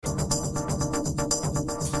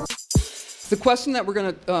The question that we're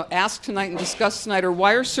going to ask tonight and discuss tonight are,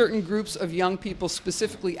 why are certain groups of young people,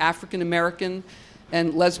 specifically African American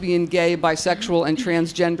and lesbian, gay, bisexual, and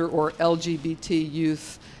transgender or LGBT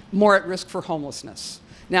youth, more at risk for homelessness?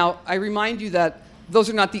 Now, I remind you that those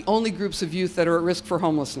are not the only groups of youth that are at risk for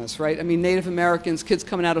homelessness, right? I mean, Native Americans, kids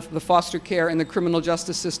coming out of the foster care and the criminal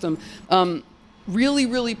justice system. Really,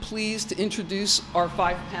 really pleased to introduce our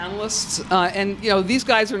 5 panelists. And, you know, these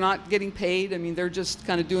guys are not getting paid. I mean, they're just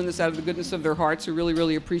kind of doing this out of the goodness of their hearts. We really,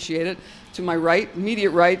 really appreciate it. To my right, immediate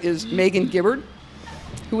right, is Megan Gibbard,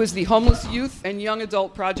 who is the Homeless Youth and Young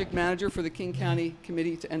Adult Project Manager for the King County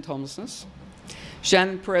Committee to End Homelessness.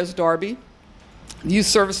 Shannon Perez Darby, the Youth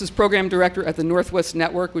Services Program Director at the Northwest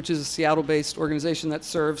Network, which is a Seattle-based organization that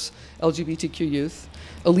serves LGBTQ youth.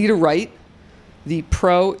 Alita Wright, the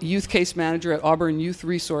Pro Youth Case Manager at Auburn Youth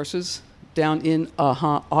Resources down in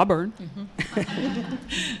Auburn. Mm-hmm.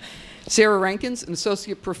 Sarah Rankins, an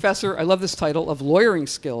Associate Professor, I love this title, of Lawyering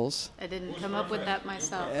Skills. I didn't come up with that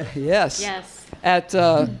myself. Yes. At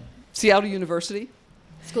Seattle University.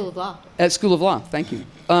 School of Law. At School of Law, thank you.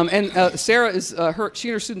 And Sarah is, she and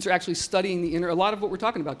her students are actually studying a lot of what we're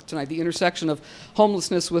talking about tonight, the intersection of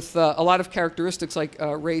homelessness with a lot of characteristics like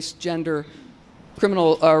race, gender,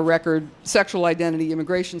 criminal record, sexual identity,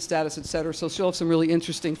 immigration status, et cetera. So she'll have some really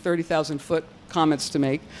interesting 30,000-foot comments to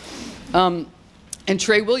make. And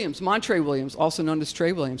Trey Williams, Montre Williams, also known as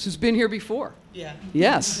Trey Williams, who's been here before. Yeah.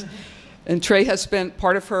 Yes. And Trey has spent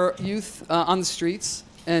part of her youth on the streets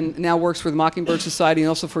and now works for the Mockingbird Society and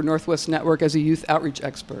also for Northwest Network as a youth outreach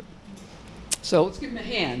expert. So let's give him a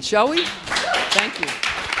hand, shall we? Thank you.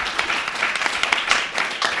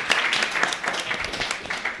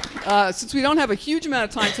 Since we don't have a huge amount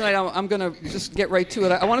of time tonight, I'm going to just get right to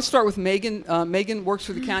it. I want to start with Megan. Megan works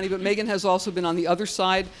for the county, but Megan has also been on the other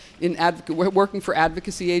side in working for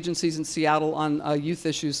advocacy agencies in Seattle on youth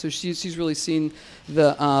issues. So she's really seen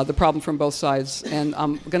the problem from both sides. And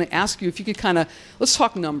I'm going to ask you if you could let's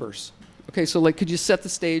talk numbers. Okay, so could you set the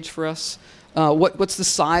stage for us? What's the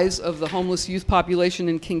size of the homeless youth population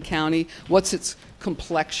in King County? What's its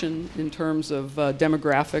complexion in terms of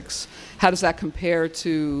demographics? How does that compare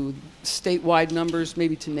to statewide numbers,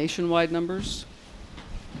 maybe to nationwide numbers?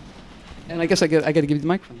 And I guess I got to give you the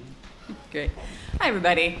microphone. Great. Hi,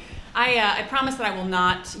 everybody. I promise that I will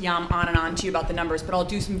not yam on and on to you about the numbers, but I'll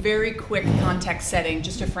do some very quick context setting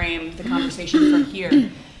just to frame the conversation from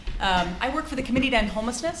here. I work for the Committee to End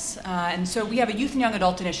Homelessness, and so we have a youth and young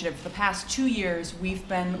adult initiative. For the past 2 years, we've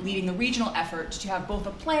been leading the regional effort to have both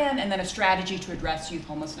a plan and then a strategy to address youth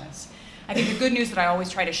homelessness. I think the good news that I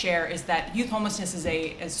always try to share is that youth homelessness is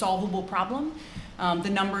a solvable problem.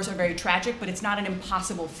 The numbers are very tragic, but it's not an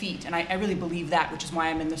impossible feat, and I really believe that, which is why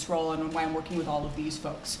I'm in this role and why I'm working with all of these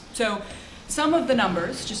folks. So some of the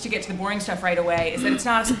numbers, just to get to the boring stuff right away, is that it's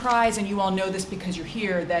not a surprise, and you all know this because you're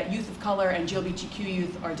here, that youth of color and LGBTQ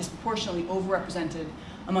youth are disproportionately overrepresented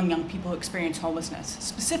among young people who experience homelessness.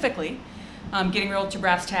 Specifically, getting real to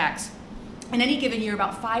brass tacks, in any given year,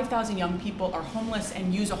 about 5,000 young people are homeless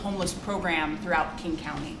and use a homeless program throughout King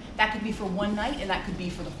County. That could be for one night, and that could be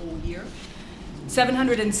for the whole year.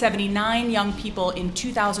 779 young people in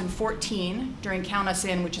 2014, during Count Us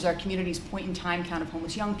In, which is our community's point-in-time count of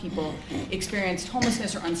homeless young people, experienced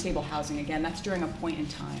homelessness or unstable housing. Again, that's during a point in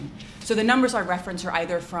time. So the numbers I reference are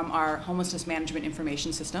either from our homelessness management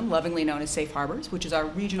information system, lovingly known as Safe Harbors, which is our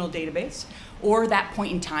regional database, or that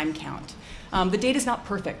point-in-time count. The data is not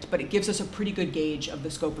perfect, but it gives us a pretty good gauge of the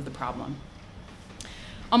scope of the problem.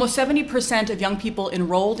 Almost 70% of young people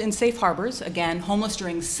enrolled in Safe Harbors, again, homeless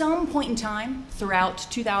during some point in time throughout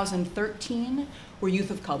 2013, were youth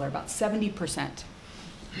of color, about 70%.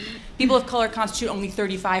 People of color constitute only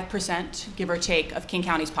 35%, give or take, of King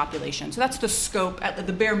County's population. So that's the scope, at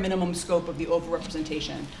the bare minimum scope of the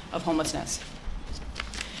overrepresentation of homelessness.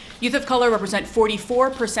 Youth of color represent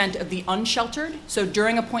 44% of the unsheltered. So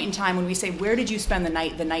during a point in time when we say, where did you spend the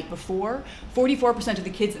night before, 44% of the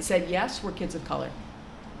kids that said yes were kids of color.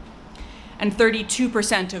 And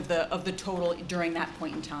 32% of the total during that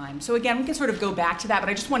point in time. So again, we can sort of go back to that, but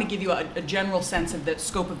I just want to give you a general sense of the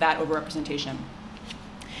scope of that overrepresentation.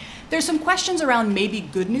 There's some questions around maybe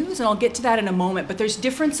good news, and I'll get to that in a moment, but there's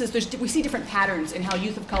differences, we see different patterns in how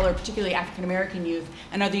youth of color, particularly African American youth,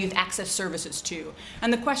 and other youth access services too.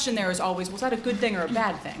 And the question there is always, was that a good thing or a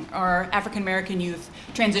bad thing? Are African American youth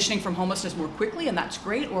transitioning from homelessness more quickly, and that's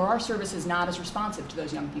great, or are services not as responsive to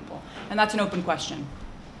those young people? And that's an open question.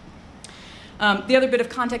 The other bit of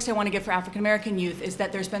context I want to give for African American youth is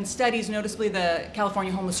that there's been studies, noticeably the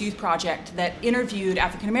California Homeless Youth Project, that interviewed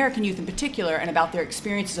African American youth in particular and about their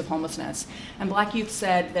experiences of homelessness. And black youth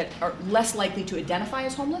said that are less likely to identify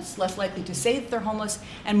as homeless, less likely to say that they're homeless,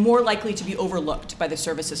 and more likely to be overlooked by the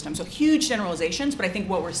service system. So huge generalizations, but I think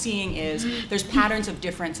what we're seeing is there's patterns of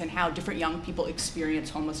difference in how different young people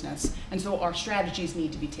experience homelessness. And so our strategies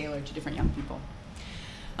need to be tailored to different young people.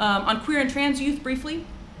 On queer and trans youth, briefly,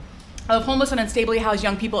 of homeless and unstably housed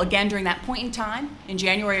young people, again, during that point in time, in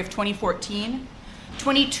January of 2014,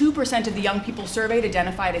 22% of the young people surveyed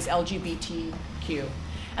identified as LGBTQ.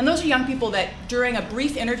 And those are young people that, during a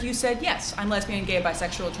brief interview, said, yes, I'm lesbian, gay,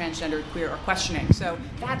 bisexual, transgender, queer, or questioning. So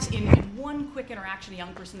that's in one quick interaction, a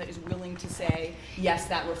young person that is willing to say, yes,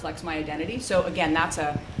 that reflects my identity. So again, that's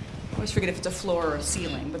I always forget if it's a floor or a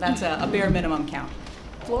ceiling, but that's a bare minimum count.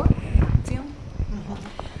 Floor? Ceiling?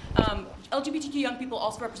 LGBTQ young people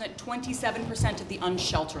also represent 27% of the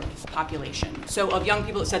unsheltered population. So of young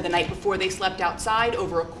people that said the night before they slept outside,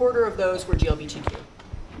 over a quarter of those were GLBTQ.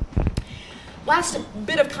 Last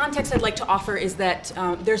bit of context I'd like to offer is that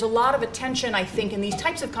there's a lot of attention, I think, in these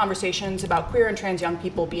types of conversations about queer and trans young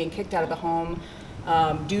people being kicked out of the home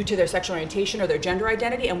due to their sexual orientation or their gender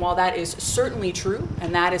identity. And while that is certainly true,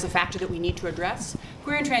 and that is a factor that we need to address,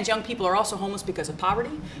 queer and trans young people are also homeless because of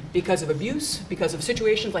poverty, because of abuse, because of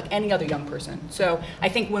situations like any other young person. So I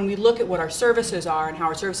think when we look at what our services are and how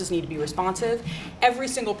our services need to be responsive, every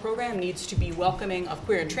single program needs to be welcoming of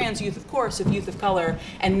queer and trans youth, of course, of youth of color,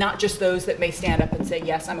 and not just those that may stand up and say,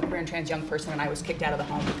 yes, I'm a queer and trans young person and I was kicked out of the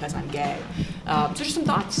home because I'm gay. So just some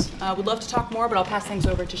thoughts. Would love to talk more, but I'll pass things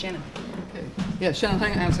over to Shannon. Okay. Yeah, Shannon,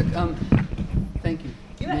 hang on a sec. Thank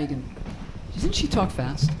you. Megan. Doesn't she talk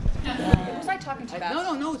fast? Was I talking too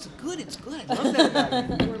fast? No, it's good. I love that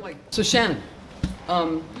about you. So Shannon,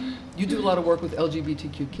 you do a lot of work with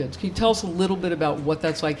LGBTQ kids. Can you tell us a little bit about what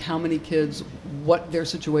that's like, how many kids, what their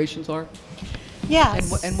situations are?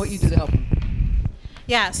 Yes. And what you do to help them?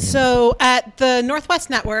 Yeah, so at the Northwest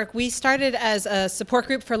Network, we started as a support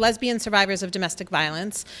group for lesbian survivors of domestic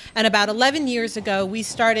violence. And about 11 years ago, we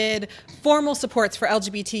started formal supports for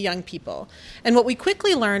LGBT young people. And what we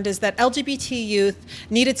quickly learned is that LGBT youth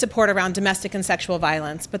needed support around domestic and sexual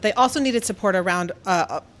violence, but they also needed support around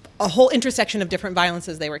a whole intersection of different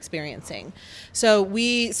violences they were experiencing. So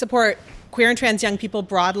we support queer and trans young people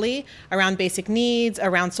broadly around basic needs,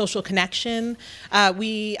 around social connection. I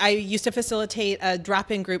used to facilitate a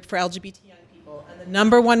drop-in group for LGBT young people, and the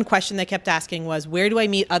number one question they kept asking was, where do I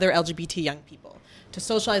meet other LGBT young people to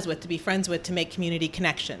socialize with, to be friends with, to make community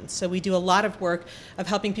connections? So we do a lot of work of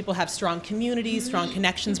helping people have strong communities, strong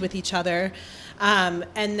connections with each other,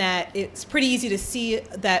 and that it's pretty easy to see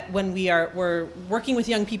that when we're working with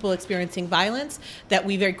young people experiencing violence, that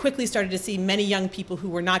we very quickly started to see many young people who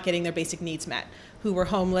were not getting their basic needs met, who were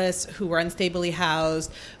homeless, who were unstably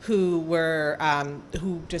housed, who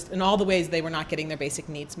just in all the ways they were not getting their basic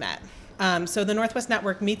needs met. So the Northwest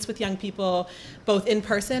Network meets with young people both in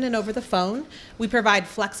person and over the phone. We provide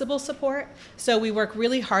flexible support, so we work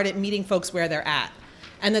really hard at meeting folks where they're at.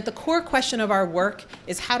 And that the core question of our work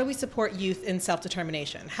is, how do we support youth in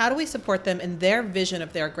self-determination? How do we support them in their vision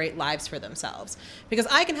of their great lives for themselves? Because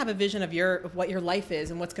I can have a vision of what your life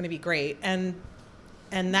is and what's going to be great, and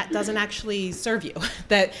that doesn't actually serve you.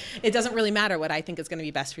 That it doesn't really matter what I think is going to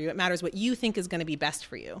be best for you. It matters what you think is going to be best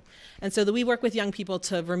for you. And so that we work with young people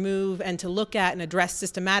to remove and to look at and address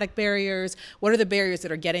systematic barriers. What are the barriers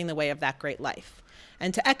that are getting in the way of that great life?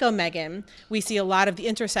 And to echo Megan, we see a lot of the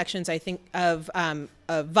intersections, I think, of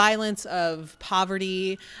violence, of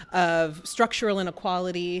poverty, of structural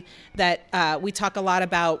inequality, that we talk a lot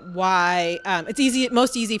about why it's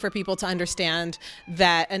most easy for people to understand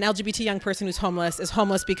that an LGBT young person who's homeless is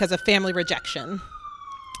homeless because of family rejection,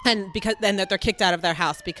 and that they're kicked out of their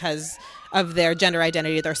house because of their gender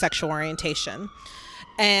identity, their sexual orientation.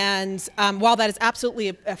 And while that is absolutely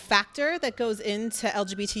a factor that goes into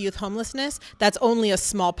LGBT youth homelessness, that's only a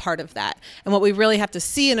small part of that. And what we really have to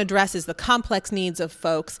see and address is the complex needs of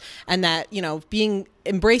folks, and that, being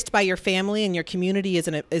embraced by your family and your community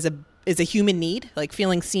is a human need, like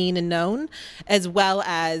feeling seen and known, as well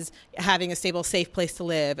as having a stable, safe place to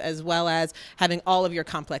live, as well as having all of your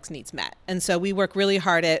complex needs met. And so we work really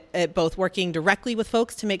hard at both working directly with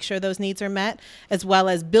folks to make sure those needs are met, as well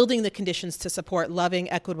as building the conditions to support loving,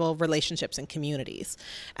 equitable relationships and communities.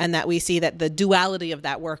 And that we see that the duality of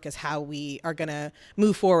that work is how we are going to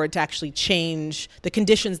move forward to actually change the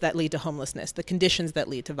conditions that lead to homelessness, the conditions that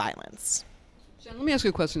lead to violence. Jen, let me ask you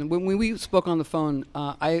a question. When we spoke on the phone,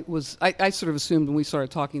 I sort of assumed when we started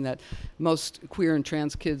talking that most queer and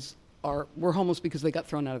trans kids were homeless because they got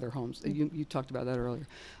thrown out of their homes. You talked about that earlier.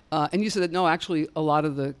 And you said that, no, actually, a lot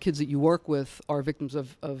of the kids that you work with are victims of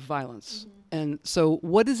violence. And so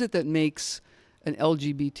what is it that makes an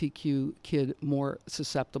LGBTQ kid more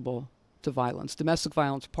susceptible to violence, domestic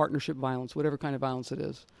violence, partnership violence, whatever kind of violence it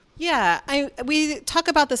is? Yeah, we talk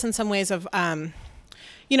about this in some ways of,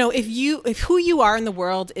 if who you are in the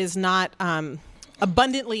world is not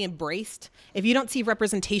abundantly embraced, if you don't see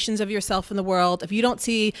representations of yourself in the world, if you don't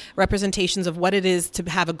see representations of what it is to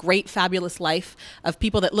have a great, fabulous life, of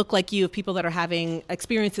people that look like you, of people that are having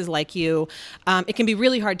experiences like you, it can be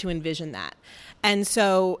really hard to envision that. And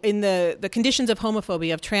so in the conditions of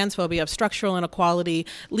homophobia, of transphobia, of structural inequality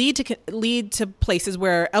lead to places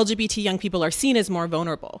where LGBT young people are seen as more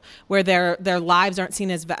vulnerable, where their lives aren't seen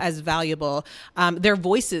as valuable, their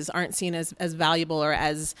voices aren't seen as valuable or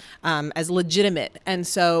as legitimate. And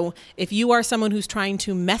so if you are someone who's trying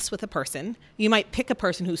to mess with a person, you might pick a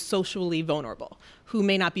person who's socially vulnerable, who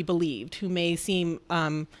may not be believed, who may seem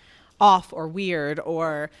off or weird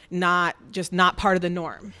or not part of the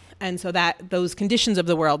norm. And so that those conditions of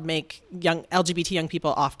the world make LGBT young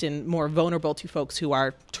people often more vulnerable to folks who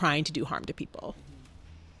are trying to do harm to people.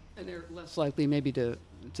 And they're less likely maybe to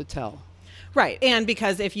tell. Right. And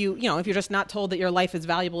because if you're just not told that your life is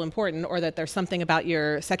valuable, important, or that there's something about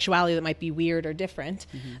your sexuality that might be weird or different,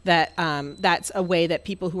 that that's a way that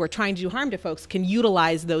people who are trying to do harm to folks can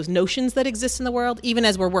utilize those notions that exist in the world, even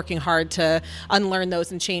as we're working hard to unlearn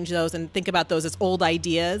those and change those and think about those as old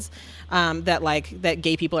ideas, that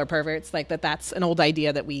gay people are perverts, that's an old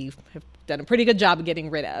idea that we have done a pretty good job of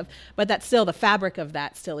getting rid of, but that still, the fabric of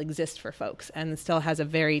that still exists for folks and still has a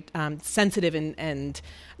very sensitive and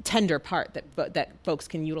tender part that folks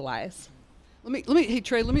can utilize. Hey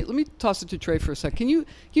Trey, let me toss it to Trey for a sec. Can you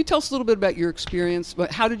tell us a little bit about your experience?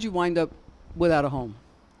 But how did you wind up without a home?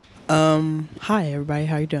 Hi everybody,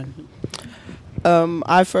 how you doing?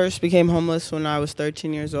 I first became homeless when I was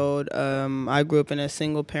 13 years old. I grew up in a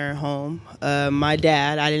single-parent home. My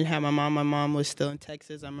dad, I didn't have my mom. My mom was still in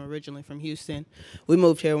Texas. I'm originally from Houston. We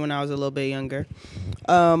moved here when I was a little bit younger.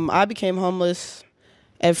 I became homeless.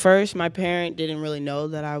 At first, my parent didn't really know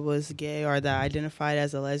that I was gay or that I identified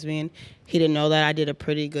as a lesbian. He didn't know that. I did a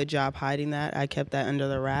pretty good job hiding that. I kept that under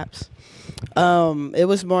the wraps. It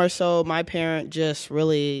was more so my parent just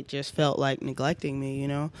felt like neglecting me,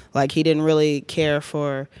 Like he didn't really care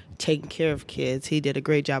for taking care of kids. He did a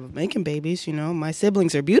great job of making babies, My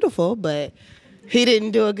siblings are beautiful, but he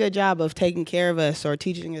didn't do a good job of taking care of us or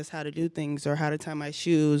teaching us how to do things or how to tie my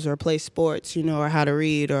shoes or play sports, or how to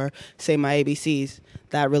read or say my ABCs.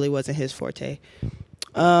 That really wasn't his forte.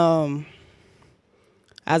 As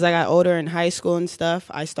I got older in high school and stuff,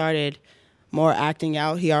 I started more acting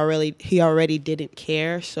out. He already didn't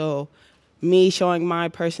care. So me showing my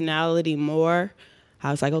personality more,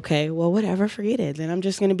 I was like, okay, well, whatever, forget it. Then I'm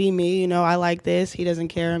just going to be me. I like this. He doesn't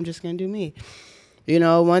care. I'm just going to do me.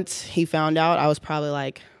 Once he found out, I was probably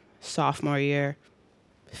like sophomore year,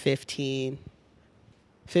 15th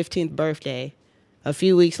birthday. A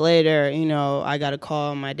few weeks later, I got a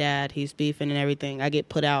call. My dad, he's beefing and everything. I get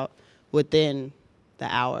put out within the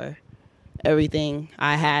hour. Everything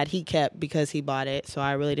I had, he kept because he bought it. So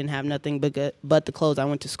I really didn't have nothing but the clothes I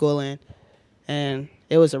went to school in. And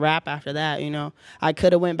it was a wrap after that, I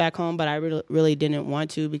could have went back home, but I really didn't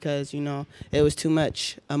want to because, it was too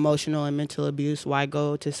much emotional and mental abuse. Why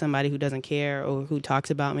go to somebody who doesn't care or who talks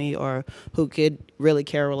about me or who could really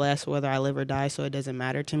care less whether I live or die, so it doesn't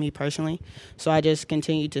matter to me personally. So I just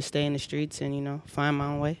continued to stay in the streets and, find my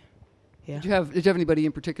own way. Yeah. Did you have anybody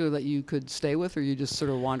in particular that you could stay with, or you just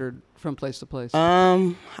sort of wandered from place to place?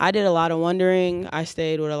 I did a lot of wandering. I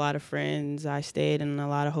stayed with a lot of friends. I stayed in a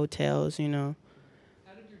lot of hotels, How did your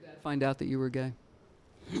dad find out that you were gay?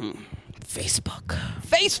 Facebook.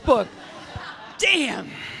 Damn.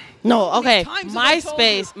 No, okay.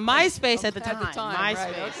 MySpace at the time. MySpace.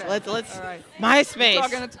 Right, okay. Let's. Right.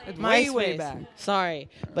 MySpace. Way back. Sorry,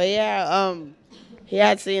 but yeah. He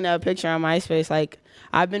had seen a picture on MySpace. Like,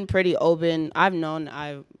 I've been pretty open. I've known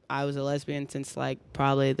I was a lesbian since like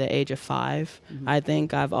probably the age of 5. Mm-hmm. I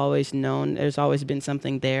think I've always known. There's always been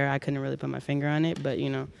something there. I couldn't really put my finger on it, but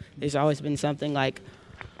there's always been something like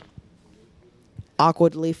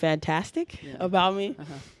awkwardly fantastic about me.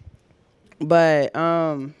 Uh-huh. But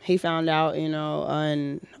he found out,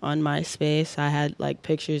 on MySpace, I had like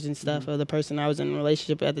pictures and stuff of the person I was in a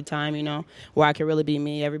relationship at the time, where I could really be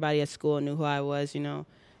me. Everybody at school knew who I was,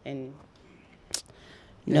 and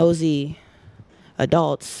nosy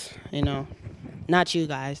adults, not you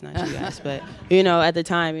guys, but, at the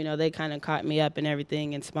time, they kind of caught me up and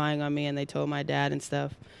everything and spying on me, and they told my dad and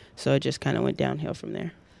stuff. So it just kind of went downhill from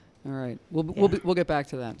there. All right. We'll get back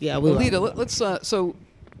to that. Yeah, we will. Alita, let's so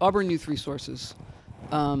Auburn Youth Resources.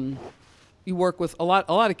 You work with a lot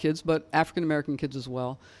of kids, but African American kids as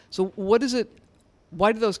well. So what is it?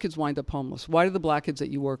 Why do those kids wind up homeless? Why do the black kids that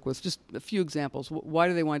you work with? Just a few examples. Why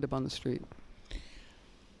do they wind up on the street?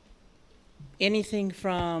 Anything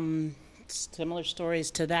from similar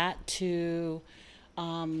stories to that to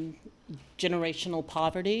generational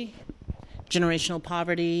poverty.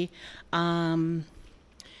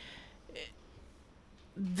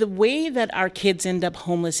 The way that our kids end up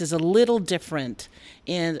homeless is a little different.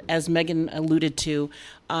 And as Megan alluded to,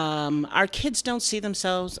 our kids don't see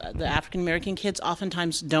themselves, the African American kids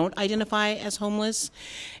oftentimes don't identify as homeless.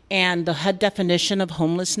 And the HUD definition of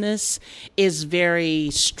homelessness is very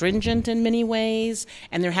stringent in many ways,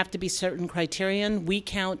 and there have to be certain criterion. We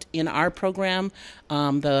count in our program,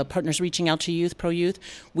 the Partners Reaching Out to Youth, Pro Youth,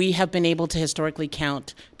 we have been able to historically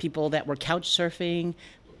count people that were couch surfing,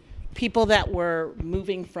 people that were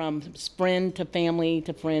moving from friend to family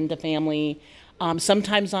to friend to family,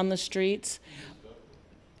 sometimes on the streets.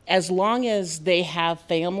 As long as they have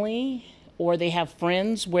family or they have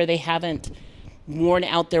friends where they haven't worn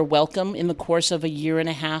out their welcome in the course of a year and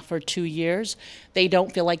a half or 2 years, they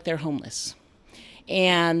don't feel like they're homeless.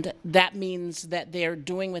 And that means that they're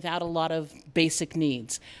doing without a lot of basic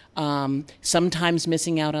needs, sometimes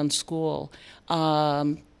missing out on school.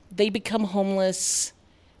 They become homeless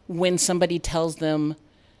when somebody tells them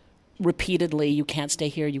repeatedly, you can't stay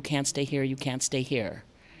here, you can't stay here, you can't stay here.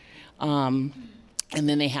 And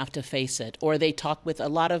then they have to face it. Or they talk with, a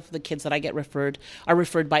lot of the kids that I get referred are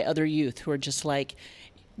referred by other youth who are just like,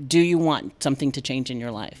 do you want something to change in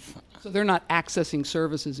your life? So they're not accessing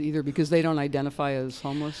services either because they don't identify as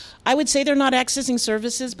homeless? I would say they're not accessing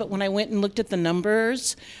services, but when I went and looked at the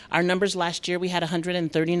numbers, our numbers last year, we had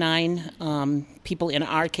 139 people in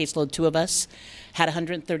our caseload, 2 of us, had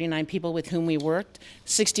 139 people with whom we worked.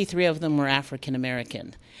 63 of them were African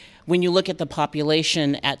American. When you look at the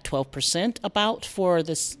population at 12% about for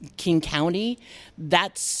this King County,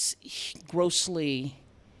 that's grossly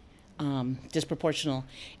disproportional.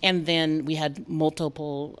 And then we had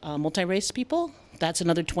multi-race people. That's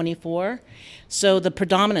another 24. So the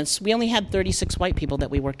predominance, we only had 36 white people that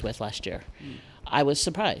we worked with last year. I was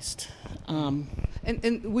surprised. And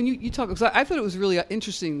when you talk, because I thought it was really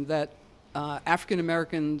interesting that African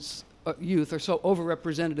Americans youth are so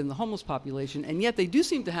overrepresented in the homeless population, and yet they do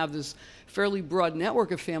seem to have this fairly broad network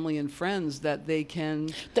of family and friends that they can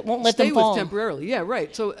that won't let stay them fall. with temporarily. Yeah,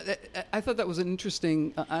 right. So I thought that was an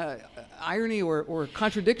interesting irony or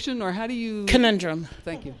contradiction, or how do you... Conundrum.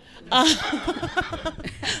 Thank you.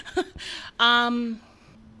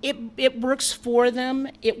 It works for them.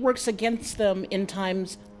 It works against them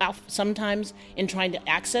sometimes in trying to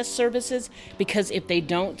access services, because if they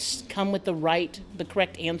don't come with the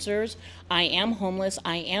correct answers, I am homeless,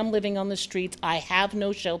 I am living on the streets, I have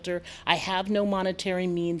no shelter, I have no monetary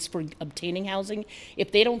means for obtaining housing.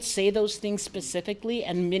 If they don't say those things specifically,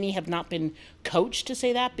 and many have not been coached to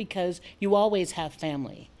say that, because you always have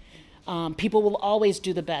family. People will always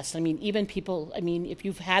do the best. If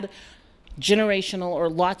you've had generational or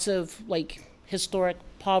lots of historic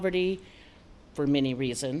poverty for many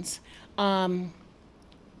reasons,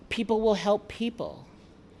 people will help people.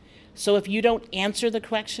 So if you don't answer the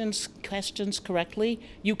questions correctly,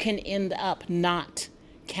 you can end up not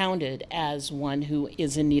counted as one who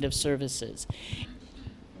is in need of services.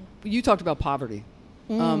 You talked about poverty.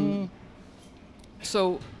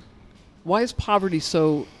 So why is poverty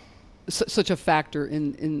such a factor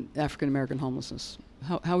in African American homelessness?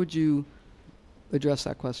 How would you address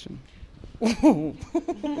that question?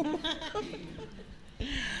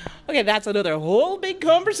 Okay, that's another whole big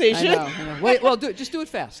conversation. I know. Wait, well, just do it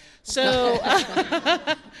fast. So,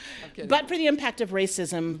 but for the impact of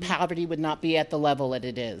racism, poverty would not be at the level that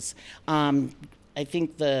it is. I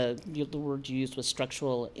think the word you used was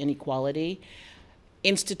structural inequality.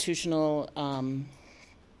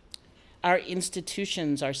 Our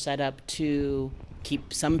institutions are set up to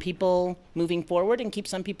keep some people moving forward and keep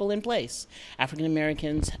some people in place. African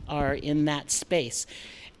Americans are in that space.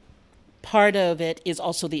 Part of it is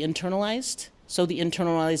also the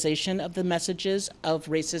internalization of the messages of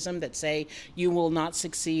racism that say you will not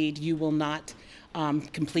succeed, you will not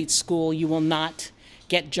complete school, you will not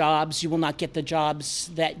get jobs, you will not get the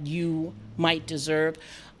jobs that you might deserve.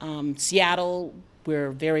 Seattle,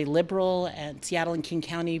 we're very liberal, and Seattle and King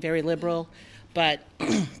County, very liberal, but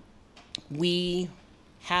we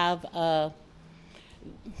have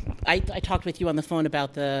I talked with you on the phone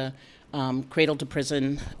about the cradle to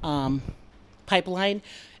prison pipeline.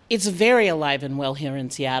 It's very alive and well here in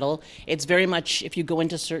Seattle. It's very much, if you go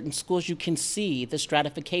into certain schools, you can see the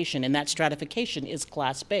stratification, and that stratification is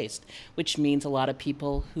class-based, which means a lot of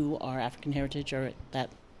people who are African heritage are at that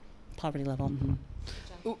poverty level. Mm-hmm.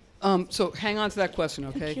 So hang on to that question,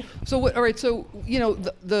 okay? So all right. So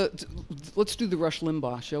let's do the Rush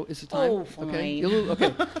Limbaugh show. Is it time? Oh, fine. Okay.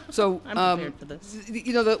 Okay. So I'm prepared for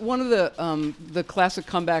this. One of the classic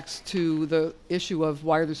comebacks to the issue of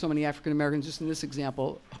why are there so many African Americans, just in this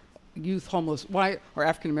example, youth homeless, why are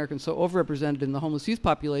African Americans so overrepresented in the homeless youth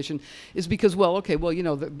population, is because all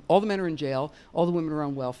the men are in jail, all the women are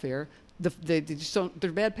on welfare, they just don't,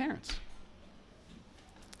 they're bad parents.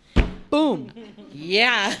 Boom.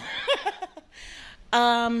 Yeah.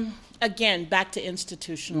 Again, back to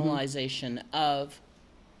institutionalization of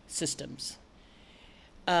systems.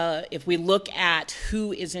 If we look at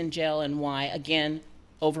who is in jail and why, again,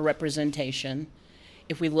 overrepresentation.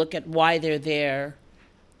 If we look at why they're there,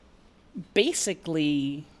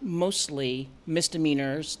 basically, mostly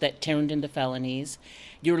misdemeanors that turned into felonies.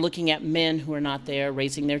 You're looking at men who are not there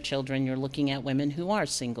raising their children. You're looking at women who are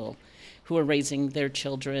single, who are raising their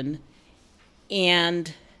children.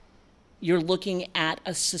 And you're looking at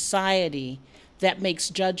a society that makes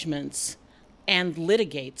judgments and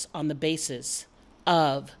litigates on the basis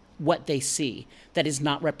of what they see that is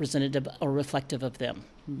not representative or reflective of them.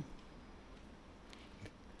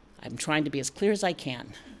 I'm trying to be as clear as I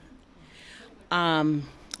can.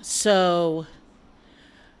 So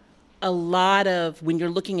a lot of, when you're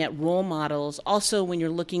looking at role models, also when you're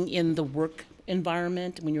looking in the work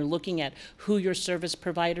environment, when you're looking at who your service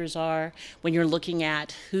providers are, when you're looking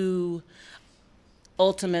at who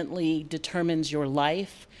ultimately determines your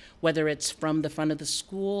life, whether it's from the front of the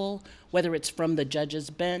school, whether it's from the judge's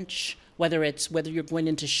bench, whether you're going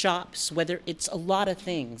into shops, whether it's a lot of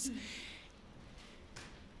things.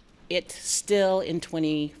 It still, in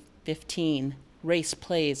 2015, race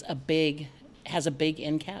has a big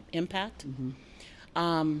impact. Mm-hmm.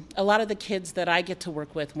 A lot of the kids that I get to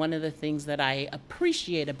work with, one of the things that I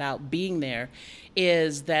appreciate about being there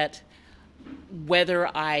is that whether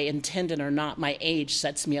I intend it or not, my age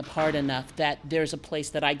sets me apart enough that there's a place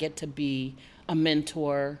that I get to be a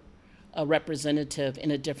mentor, a representative in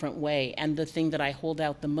a different way. And the thing that I hold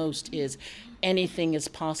out the most is anything is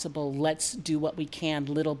possible. Let's do what we can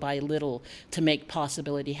little by little to make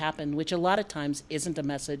possibility happen, which a lot of times isn't a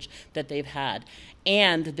message that they've had.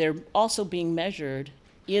 And they're also being measured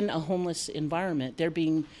in a homeless environment. They're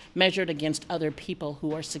being measured against other people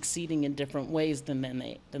who are succeeding in different ways than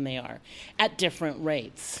they are, at different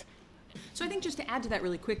rates. So I think just to add to that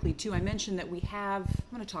really quickly, too, I mentioned that I'm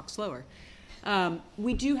going to talk slower.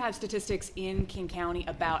 We do have statistics in King County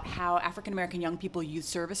about how African American young people use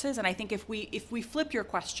services, and I think if we flip your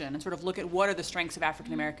question and sort of look at what are the strengths of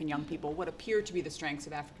African American young people, what appear to be the strengths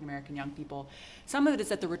of African American young people, some of it is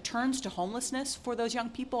that the returns to homelessness for those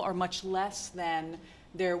young people are much less than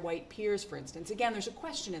their white peers, for instance. Again, there's a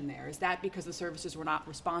question in there. Is that because the services were not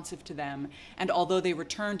responsive to them? And although they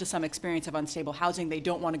return to some experience of unstable housing, they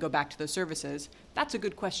don't want to go back to those services? That's a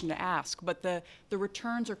good question to ask. But the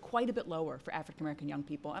returns are quite a bit lower for African American young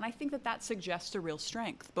people. And I think that suggests a real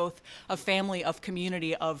strength, both of family, of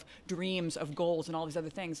community, of dreams, of goals, and all these other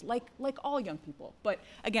things, like all young people. But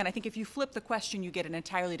again, I think if you flip the question, you get an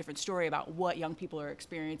entirely different story about what young people are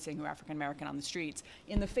experiencing who are African American on the streets.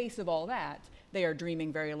 In the face of all that, they are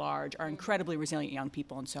dreaming very large, are incredibly resilient young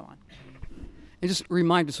people, and so on. And just a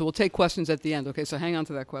reminder, so we'll take questions at the end. Okay, so hang on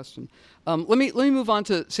to that question. Let me move on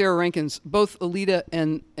to Sarah Rankins. Both Alida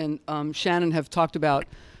and Shannon have talked about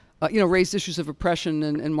raised issues of oppression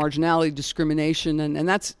and marginality, discrimination, and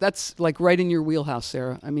that's like right in your wheelhouse,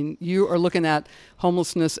 Sarah. I mean, you are looking at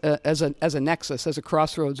homelessness as a nexus, as a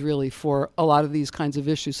crossroads, really, for a lot of these kinds of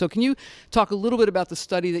issues. So can you talk a little bit about the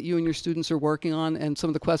study that you and your students are working on and some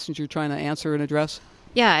of the questions you're trying to answer and address?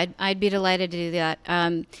 Yeah, I'd be delighted to do that.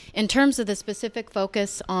 In terms of the specific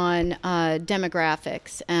focus on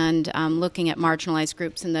demographics and looking at marginalized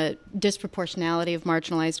groups and the disproportionality of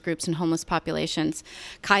marginalized groups in homeless populations,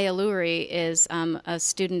 Kaya Lurie is a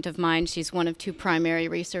student of mine. She's one of two primary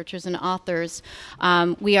researchers and authors.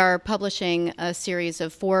 We are publishing a series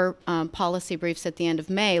of 4 policy briefs at the end of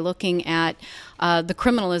May looking at the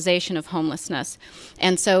criminalization of homelessness.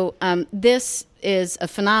 And so this is a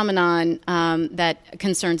phenomenon that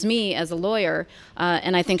concerns me as a lawyer,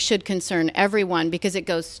 and I think should concern everyone because it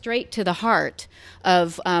goes straight to the heart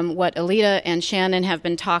of what Alida and Shannon have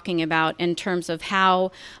been talking about in terms of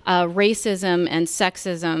how racism and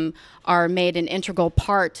sexism are made an integral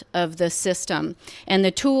part of the system. And the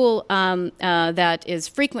tool that is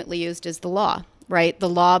frequently used is the law. right? The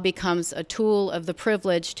law becomes a tool of the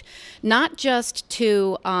privileged, not just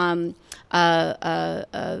to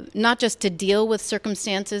deal with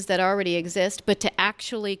circumstances that already exist, but to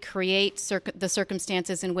actually create the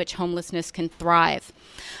circumstances in which homelessness can thrive.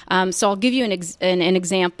 So I'll give you an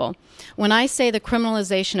example. When I say the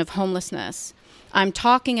criminalization of homelessness, I'm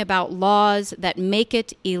talking about laws that make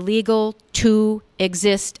it illegal to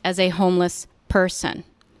exist as a homeless person.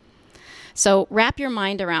 So wrap your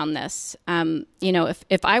mind around this.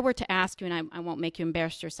 If I were to ask you, and I won't make you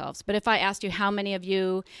embarrass yourselves, but if I asked you how many of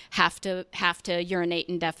you have to urinate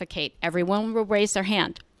and defecate, everyone will raise their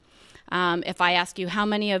hand. If I ask you how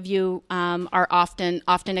many of you are often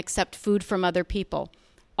accept food from other people,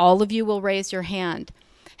 all of you will raise your hand.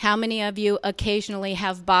 How many of you occasionally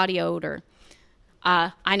have body odor?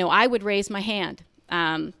 I know I would raise my hand.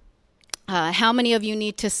 How many of you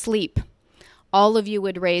need to sleep? All of you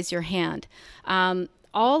would raise your hand.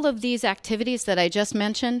 All of these activities that I just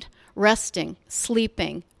mentioned, resting,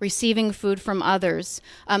 sleeping, receiving food from others,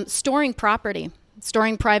 storing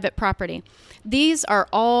private property, these are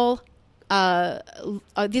all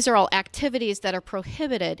activities that are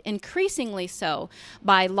prohibited, increasingly so,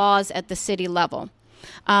 by laws at the city level.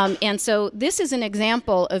 And so this is an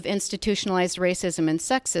example of institutionalized racism and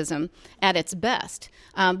sexism at its best,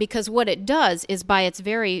 because what it does is, by its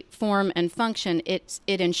very form and function, it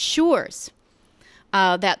ensures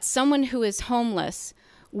that someone who is homeless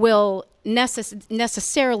will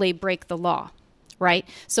necessarily break the law, right?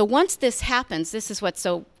 So once this happens, this is what's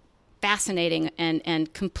so fascinating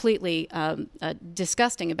and completely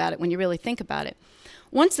disgusting about it when you really think about it.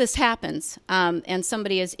 Once this happens and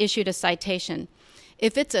somebody is issued a citation,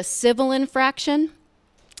 if it's a civil infraction,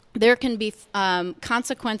 there can be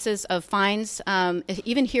consequences of fines,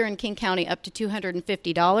 even here in King County, up to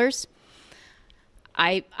 $250.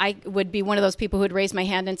 I would be one of those people who would raise my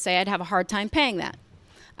hand and say I'd have a hard time paying that.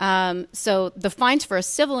 So the fines for a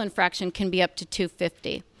civil infraction can be up to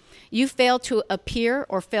 $250. You fail to appear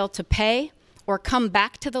or fail to pay or come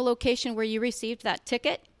back to the location where you received that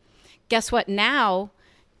ticket, guess what? Now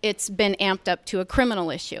it's been amped up to a criminal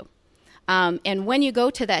issue. And when you go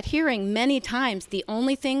to that hearing, many times the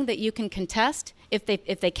only thing that you can contest, if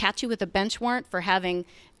they catch you with a bench warrant for having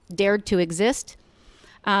dared to exist,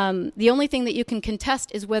 the only thing that you can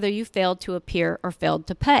contest is whether you failed to appear or failed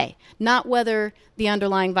to pay, not whether the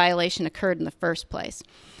underlying violation occurred in the first place.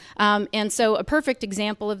 And so a perfect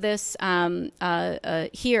example of this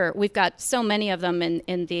here, we've got so many of them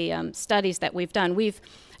in the studies that we've done. We've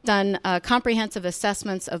done comprehensive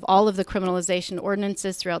assessments of all of the criminalization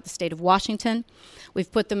ordinances throughout the state of Washington.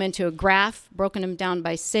 We've put them into a graph, broken them down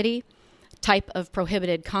by city, type of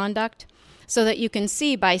prohibited conduct, so that you can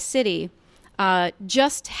see by city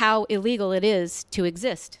just how illegal it is to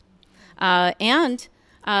exist, and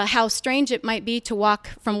how strange it might be to walk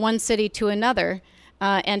from one city to another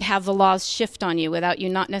and have the laws shift on you without you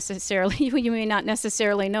not necessarily, you may not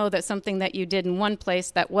necessarily know that something that you did in one place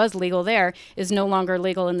that was legal there is no longer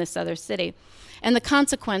legal in this other city. And the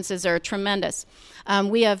consequences are tremendous.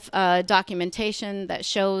 We have documentation that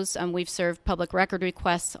shows we've served public record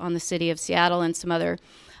requests on the city of Seattle and some other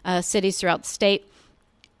cities throughout the state.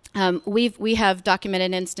 We have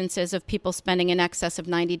documented instances of people spending in excess of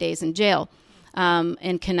 90 days in jail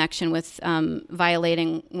in connection with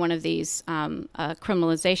violating one of these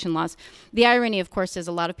criminalization laws. The irony, of course, is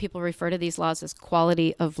a lot of people refer to these laws as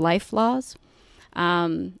quality of life laws.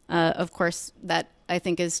 Of course, that I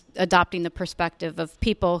think is adopting the perspective of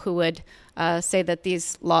people who would say that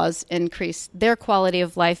these laws increase their quality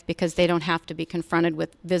of life because they don't have to be confronted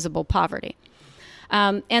with visible poverty.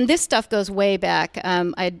 And this stuff goes way back.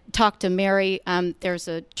 I talked to Mary. There's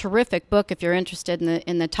a terrific book, if you're interested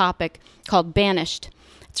in the topic, called Banished.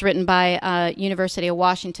 It's written by University of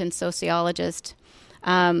Washington sociologist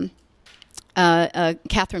Catherine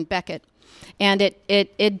Beckett. And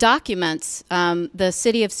it documents the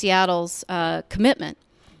city of Seattle's commitment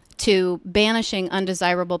to banishing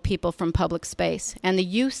undesirable people from public space and the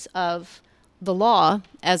use of the law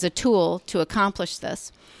as a tool to accomplish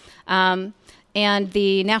this. And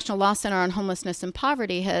the National Law Center on Homelessness and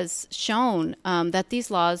Poverty has shown that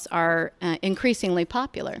these laws are increasingly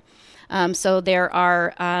popular. So there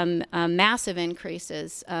are massive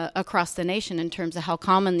increases across the nation in terms of how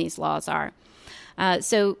common these laws are.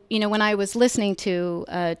 So, when I was listening to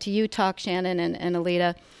you talk, Shannon and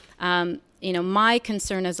Alita, my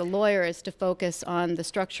concern as a lawyer is to focus on the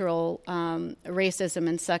structural racism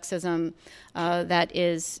and sexism that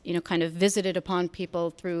is, kind of visited upon people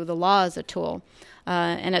through the law as a tool.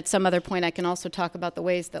 And at some other point, I can also talk about the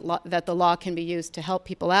ways that the law can be used to help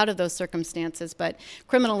people out of those circumstances. But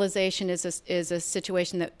criminalization is a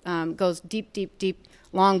situation that goes deep,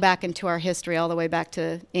 long back into our history, all the way back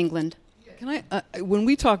to England. Can I? When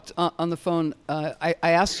we talked on the phone, I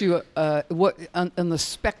asked you what on the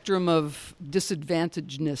spectrum of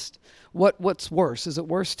disadvantagedness. What's worse? Is it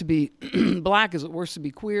worse to be black? Is it worse to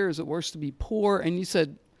be queer? Is it worse to be poor? And you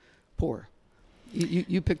said poor.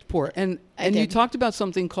 You picked poor, and you talked about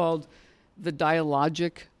something called the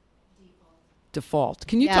dialogic default.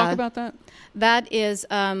 Can you talk about that? That is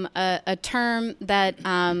a term that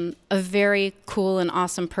a very cool and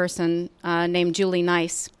awesome person named Julie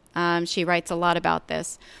Nice. She writes a lot about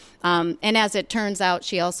this. And as it turns out,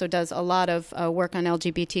 she also does a lot of work on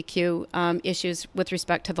LGBTQ issues with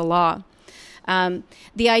respect to the law.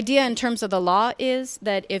 The idea in terms of the law is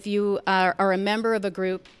that if you are a member of a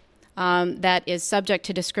group that is subject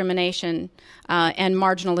to discrimination and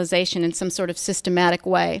marginalization in some sort of systematic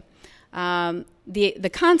way,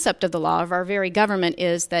 the concept of the law of our very government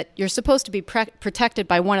is that you're supposed to be protected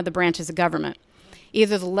by one of the branches of government.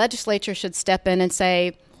 Either the legislature should step in and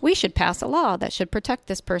say, we should pass a law that should protect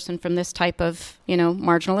this person from this type of,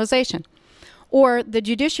 marginalization. Or the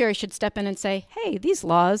judiciary should step in and say, hey, these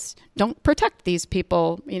laws don't protect these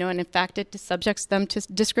people, and in fact, it subjects them to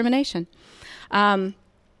discrimination.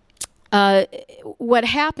 What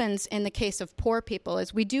happens in the case of poor people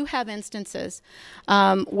is we do have instances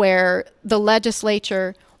where the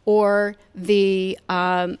legislature or the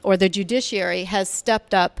judiciary has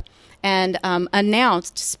stepped up and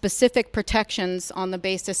announced specific protections on the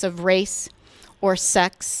basis of race or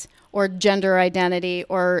sex or gender identity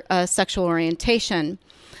or sexual orientation.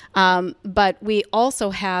 But we also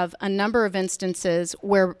have a number of instances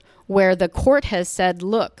where the court has said,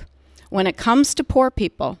 look, when it comes to poor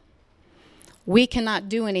people, we cannot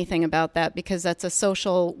do anything about that because that's a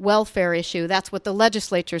social welfare issue. That's what the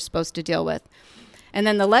legislature is supposed to deal with. And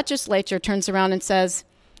then the legislature turns around and says,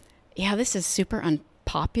 yeah, this is super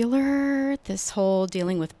unpopular, this whole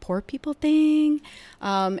dealing with poor people thing.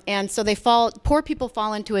 And so poor people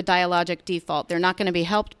fall into a dialogic default. They're not going to be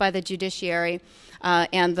helped by the judiciary,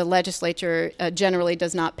 and the legislature generally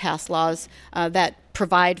does not pass laws that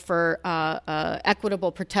provide for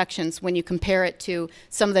equitable protections when you compare it to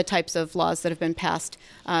some of the types of laws that have been passed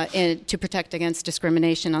to protect against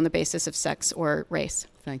discrimination on the basis of sex or race.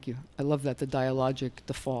 Thank you. I love that, the dialogic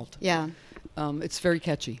default. Yeah. It's very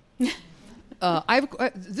catchy.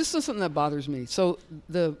 This is something that bothers me. So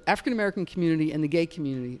the African American community and the gay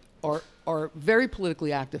community are very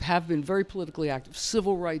politically active, have been very politically active,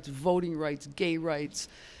 civil rights, voting rights, gay rights,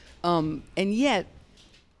 and yet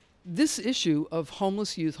this issue of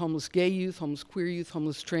homeless youth, homeless gay youth, homeless queer youth,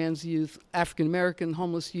 homeless trans youth, African American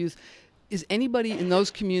homeless youth, is anybody in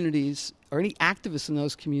those communities or any activists in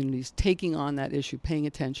those communities taking on that issue, paying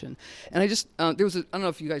attention? And I don't know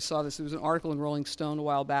if you guys saw this, there was an article in Rolling Stone a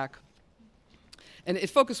while back, and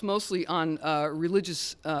it focused mostly on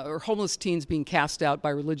religious or homeless teens being cast out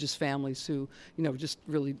by religious families who, just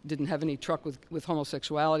really didn't have any truck with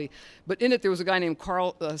homosexuality. But in it, there was a guy named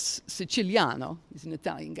Carl Siciliano. He's an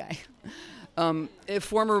Italian guy. A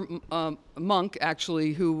former monk,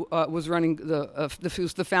 actually, who was running he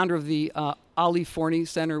was the founder of the Ali Forney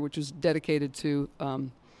Center, which was dedicated to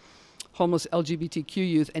homeless LGBTQ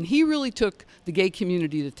youth. And he really took the gay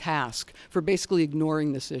community to task for basically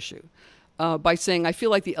ignoring this issue. By saying, I feel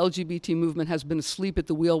like the LGBT movement has been asleep at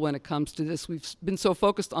the wheel when it comes to this. We've been so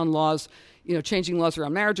focused on laws, changing laws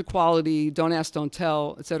around marriage equality, don't ask, don't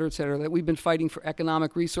tell, et cetera, that we've been fighting for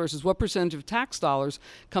economic resources. What percentage of tax dollars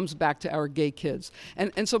comes back to our gay kids?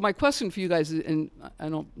 And so my question for you guys, and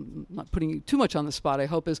I'm not putting you too much on the spot, I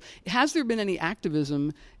hope, is, has there been any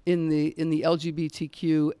activism in the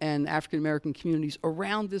LGBTQ and African American communities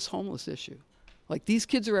around this homeless issue? Like, these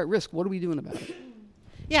kids are at risk. What are we doing about it?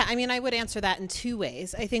 Yeah, I would answer that in two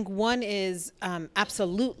ways. I think one is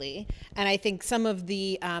absolutely, and I think some of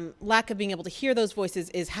the lack of being able to hear those voices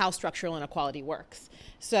is how structural inequality works.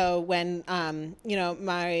 So when,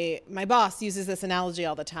 my boss uses this analogy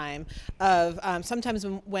all the time of sometimes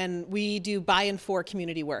when we do by and for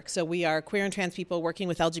community work, so we are queer and trans people working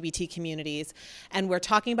with LGBT communities, and we're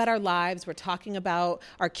talking about our lives, we're talking about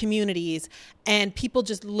our communities, and people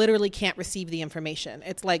just literally can't receive the information.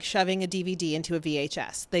 It's like shoving a DVD into a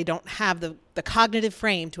VHS. They don't have the the cognitive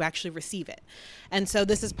frame to actually receive it. And so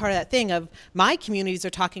this is part of that thing of my communities are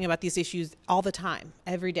talking about these issues all the time,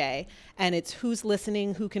 every day. And it's who's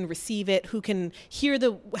listening, who can receive it, who can hear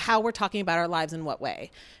how we're talking about our lives in what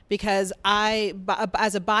way. Because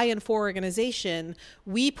as a buy-in for organization,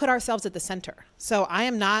 we put ourselves at the center. So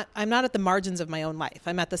I'm not at the margins of my own life.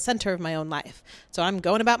 I'm at the center of my own life. So I'm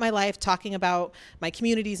going about my life, talking about my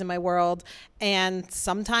communities and my world. And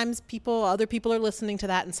sometimes other people are listening to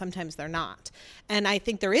that, and sometimes they're not. And I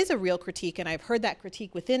think there is a real critique, and I've heard that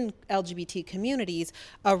critique within LGBT communities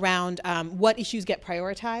around what issues get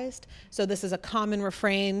prioritized. So this is a common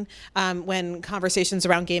refrain when conversations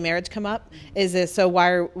around gay marriage come up, is this, so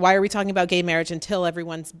why are we talking about gay marriage until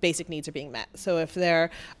everyone's basic needs are being met? So if there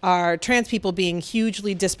are trans people being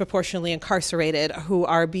hugely disproportionately incarcerated, who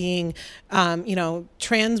are being,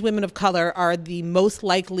 trans women of color are the most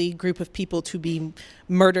likely group of people to be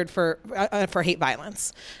murdered for hate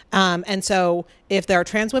violence. And so if there are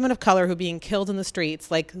trans women of color who are being killed in the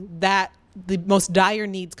streets, like that, the most dire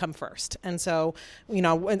needs come first. And so,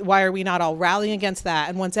 why are we not all rallying against that?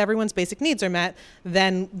 And once everyone's basic needs are met,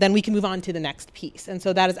 then we can move on to the next piece. And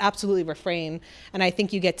so that is absolutely refrain. And I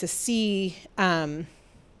think you get to see the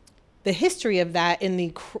history of that in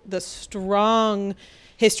the strong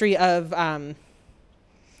history of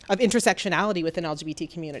intersectionality within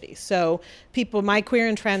LGBT communities. So my queer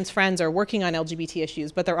and trans friends are working on LGBT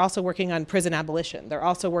issues, but they're also working on prison abolition. They're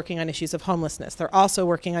also working on issues of homelessness. They're also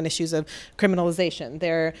working on issues of criminalization.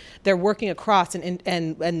 They're working across and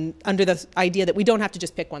under the idea that we don't have to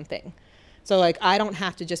just pick one thing. So I don't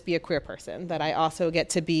have to just be a queer person, that I also get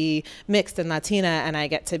to be mixed and Latina, and I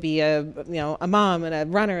get to be a mom and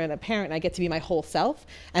a runner and a parent, and I get to be my whole self,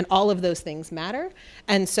 and all of those things matter.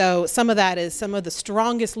 And so some of that is some of the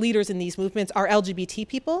strongest leaders in these movements are LGBT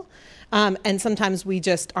people, and sometimes we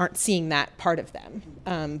just aren't seeing that part of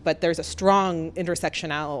them. But there's a strong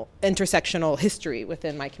intersectional history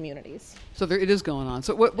within my communities. So it is going on.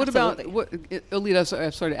 So what about Alita?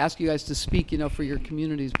 I've started to ask you guys to speak, for your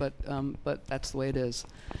communities, but that's the way it is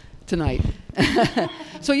tonight.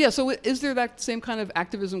 So is there that same kind of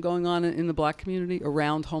activism going on in the Black community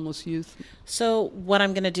around homeless youth? So what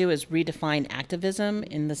I'm going to do is redefine activism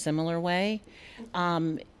in the similar way.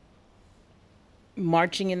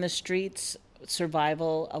 Marching in the streets,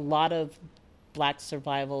 survival, a lot of Black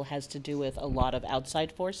survival has to do with a lot of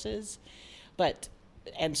outside forces,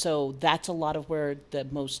 and so that's a lot of where the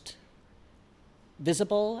most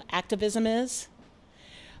visible activism is.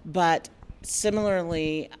 But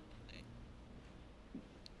similarly,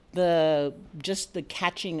 the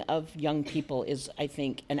catching of young people is, I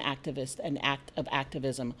think, an act of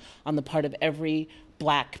activism on the part of every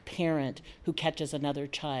Black parent who catches another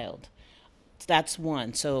child. That's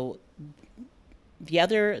one. So the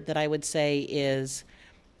other that I would say is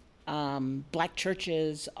Black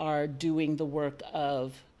churches are doing the work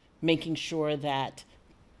of making sure that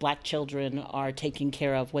Black children are taken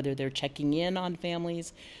care of, whether they're checking in on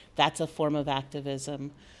families. That's a form of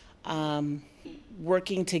activism.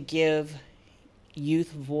 Working to give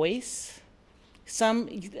youth voice.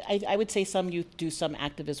 I would say some youth do some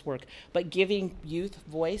activist work, but giving youth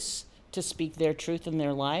voice to speak their truth in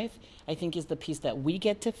their life, I think, is the piece that we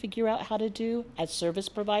get to figure out how to do as service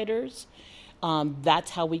providers.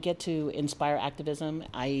 That's how we get to inspire activism,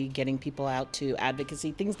 i.e. getting people out to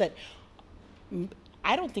advocacy, things that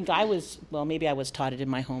I don't think maybe I was taught it in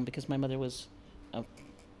my home because my mother was a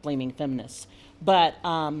flaming feminist. But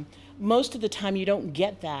most of the time you don't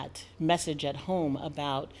get that message at home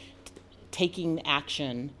about taking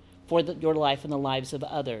action for your life and the lives of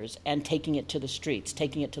others, and taking it to the streets,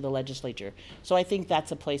 taking it to the legislature. So I think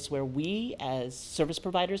that's a place where we as service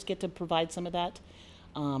providers get to provide some of that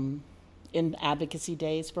in advocacy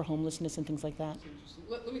days for homelessness and things like that.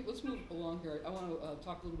 Let's move along here. I want to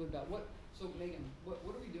talk a little bit about so Megan, what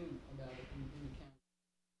are we doing about it in the county?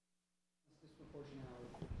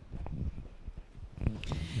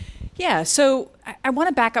 Disproportionality. Yeah, so I want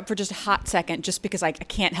to back up for just a hot second, just because I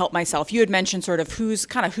can't help myself. You had mentioned sort of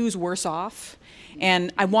who's worse off,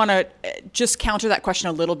 and I want to just counter that question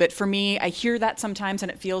a little bit. For me, I hear that sometimes, and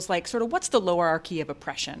it feels like sort of what's the hierarchy of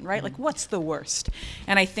oppression, right? Like what's the worst?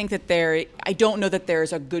 And I think that I don't know that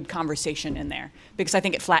there's a good conversation in there, because I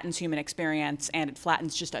think it flattens human experience, and it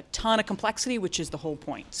flattens just a ton of complexity, which is the whole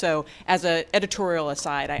point. So as an editorial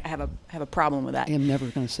aside, I have a problem with that. I am never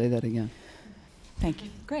going to say that again. Thank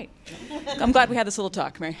you. Great. I'm glad we had this little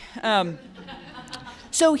talk, Mary.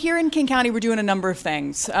 So here in King County, we're doing a number of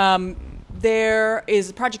things. There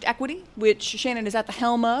is Project Equity, which Shannon is at the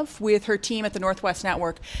helm of with her team at the Northwest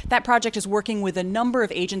Network. That project is working with a number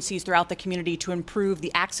of agencies throughout the community to improve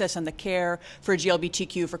the access and the care for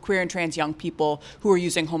GLBTQ, for queer and trans young people who are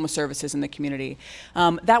using homeless services in the community.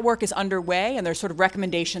 That work is underway, and there's sort of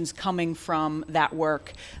recommendations coming from that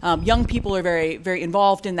work. Young people are very, very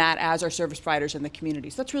involved in that, as are service providers in the community.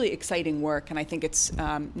 So that's really exciting work, and I think it's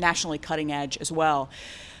nationally cutting edge as well.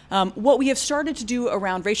 What we have started to do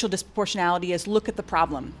around racial disproportionality is look at the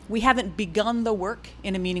problem. We haven't begun the work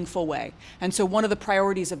in a meaningful way. And so one of the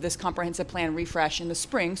priorities of this comprehensive plan refresh in the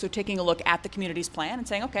spring, so taking a look at the community's plan and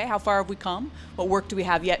saying, okay, how far have we come? What work do we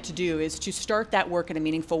have yet to do? Is to start that work in a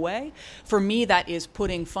meaningful way. For me, that is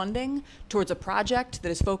putting funding towards a project that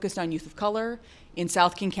is focused on youth of color in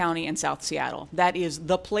South King County and South Seattle. That is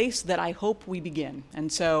the place that I hope we begin.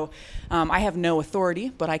 And so I have no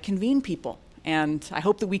authority, but I convene people. And I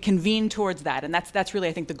hope that we convene towards that. And that's really,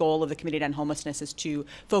 I think, the goal of the Committee to End Homelessness, is to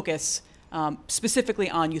focus specifically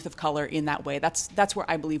on youth of color in that way. That's where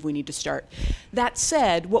I believe we need to start. That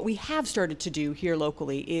said, what we have started to do here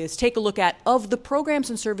locally is take a look at, of the programs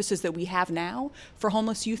and services that we have now for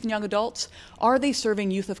homeless youth and young adults, are they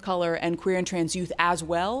serving youth of color and queer and trans youth as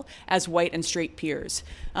well as white and straight peers?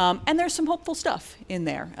 And there's some hopeful stuff in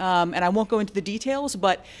there. And I won't go into the details,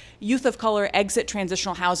 but youth of color exit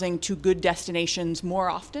transitional housing to good destinations more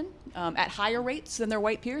often, at higher rates than their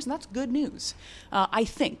white peers, and that's good news, I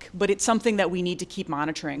think, but it's something that we need to keep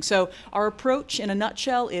monitoring. So our approach in a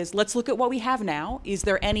nutshell is, let's look at what we have now. Is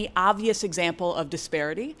there any obvious example of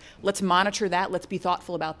disparity? Let's monitor that. Let's be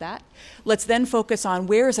thoughtful about that. Let's then focus on,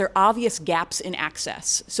 where is there obvious gaps in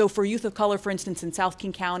access? So for youth of color, for instance, in South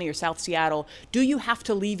King County or South Seattle, do you have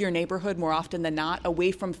to leave your neighborhood more often than not,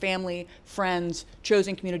 away from family, friends,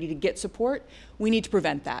 chosen community, to get support? We need to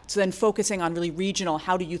prevent that. So then focusing on really regional,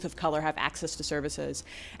 how do youth of color have access to services?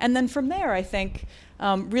 And then from there, I think,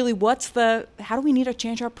 really how do we need to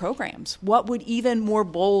change our programs? What would even more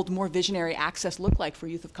bold, more visionary access look like for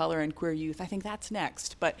youth of color and queer youth? I think that's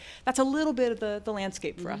next. But that's a little bit of the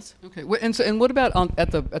landscape for us. Okay. And what about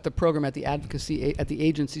at the program, at the advocacy, at the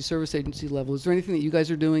agency, service agency level? Is there anything that you guys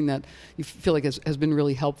are doing that you feel like has been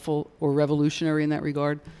really helpful or revolutionary in that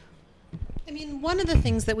regard? I mean, one of the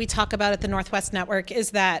things that we talk about at the Northwest Network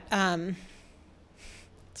is that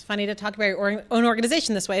it's funny to talk about your own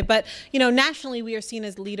organization this way, but nationally we are seen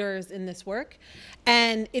as leaders in this work,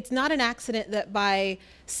 and it's not an accident that by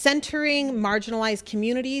centering marginalized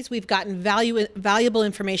communities, we've gotten valuable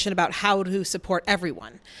information about how to support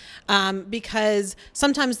everyone. Because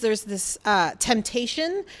sometimes there's this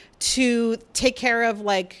temptation to take care of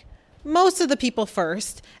most of the people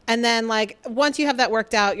first, and then once you have that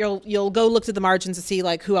worked out, you'll go look to the margins to see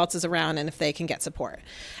who else is around and if they can get support,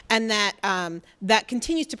 and that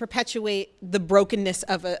continues to perpetuate the brokenness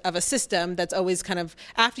of a system that's always kind of,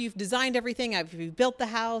 after you've designed everything, after you've built the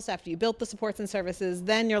house, after you built the supports and services,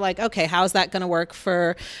 then you're like, okay, how is that going to work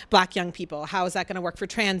for Black young people? How is that going to work for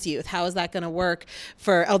trans youth? How is that going to work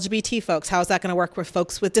for LGBT folks? How is that going to work with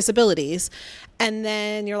folks with disabilities? And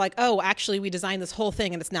then you're like, oh, actually, we designed this whole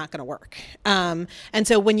thing and it's not going to work. And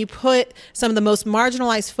so when you put some of the most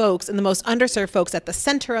marginalized folks and the most underserved folks at the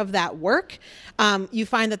center of that work, you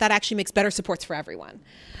find that actually makes better supports for everyone.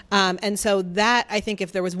 And so that, I think,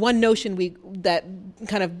 if there was one notion that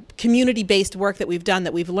kind of community-based work that we've done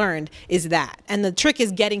that we've learned, is that. And the trick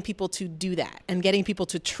is getting people to do that and getting people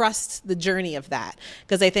to trust the journey of that.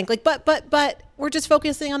 Because they think but we're just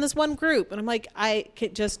focusing on this one group. And I'm like, I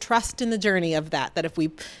can just trust in the journey of that if we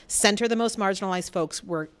center the most marginalized folks,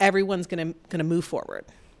 everyone's going to move forward.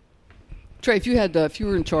 Trey, if you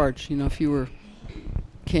were in charge, if you were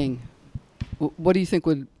king, what do you think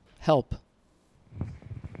would help?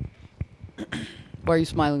 Why are you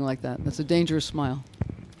smiling like that? That's a dangerous smile.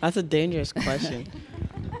 That's a dangerous question.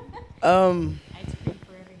 I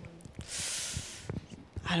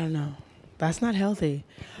don't know. That's not healthy.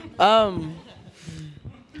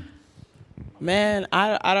 Man,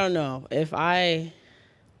 I don't know. I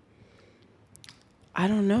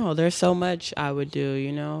don't know. There's so much I would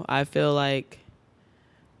do, I feel like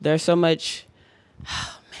there's so much.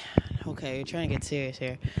 Oh, man. Okay, you're trying to get serious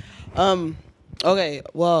here. Okay,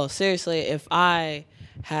 well, seriously, if I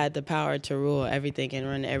had the power to rule everything and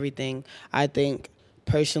run everything, I think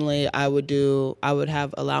personally I would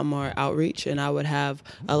have a lot more outreach, and I would have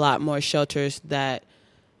a lot more shelters that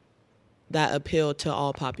appeal to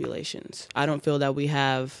all populations. I don't feel that we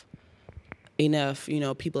have enough,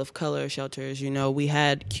 people of color shelters. We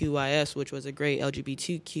had QIS, which was a great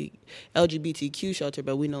LGBTQ shelter,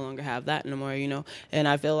 but we no longer have that anymore, and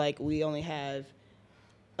I feel like we only have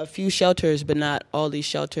a few shelters, but not all these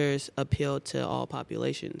shelters appeal to all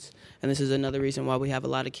populations. And this is another reason why we have a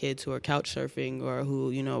lot of kids who are couch surfing or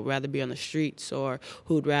who, rather be on the streets or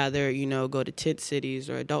who'd rather, go to tent cities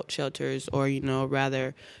or adult shelters or,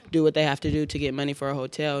 rather do what they have to do to get money for a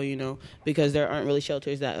hotel, because there aren't really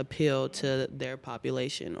shelters that appeal to their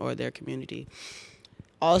population or their community.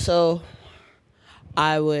 Also,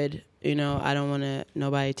 I would, I don't want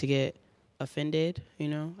nobody to get offended, I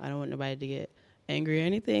don't want nobody to get angry or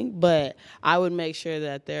anything, but I would make sure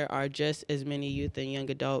that there are just as many youth and young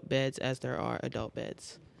adult beds as there are adult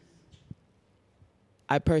beds.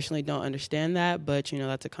 I personally don't understand that, but,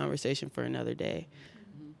 that's a conversation for another day.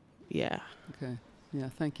 Yeah. Okay. Yeah,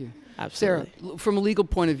 thank you. Absolutely. Sarah, from a legal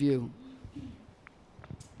point of view,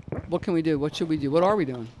 what can we do? What should we do? What are we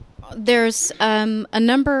doing? There's a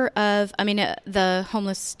number of, the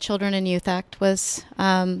Homeless Children and Youth Act was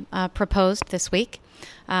proposed this week.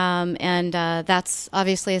 And that's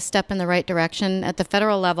obviously a step in the right direction at the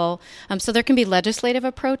federal level. So there can be legislative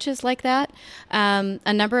approaches like that.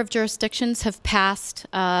 A number of jurisdictions have passed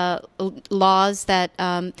laws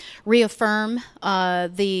that reaffirm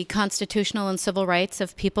the constitutional and civil rights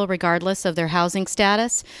of people regardless of their housing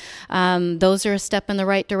status. Those are a step in the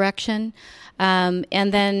right direction.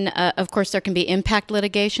 And then, of course, there can be impact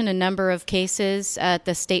litigation. A number of cases at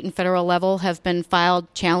the state and federal level have been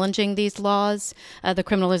filed challenging these laws, the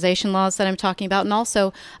criminalization laws that I'm talking about, and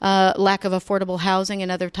also lack of affordable housing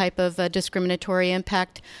and other type of discriminatory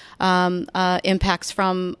impacts from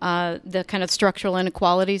the kind of structural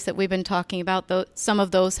inequalities that we've been talking about. Some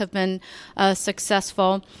of those have been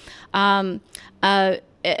successful.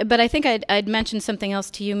 But I think I'd mention something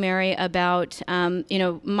else to you, Mary, about,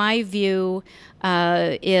 my view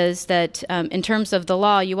is that in terms of the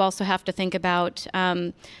law, you also have to think about,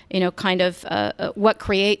 what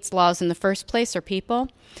creates laws in the first place are people.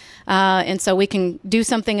 And so we can do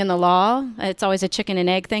something in the law. It's always a chicken and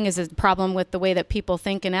egg thing. Is it the problem with the way that people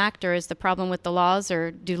think and act, or is the problem with the laws,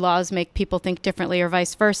 or do laws make people think differently, or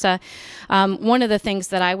vice versa? One of the things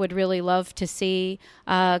that I would really love to see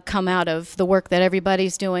come out of the work that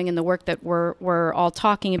everybody's doing and the work that we're all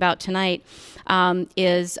talking about tonight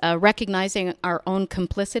is recognizing our own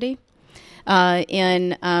complicity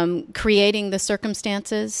in creating the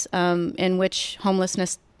circumstances in which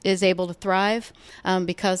homelessness is able to thrive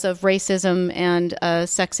because of racism and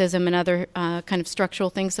sexism and other kind of structural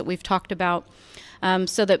things that we've talked about,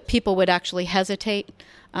 so that people would actually hesitate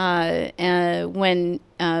when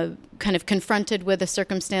kind of confronted with a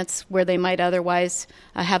circumstance where they might otherwise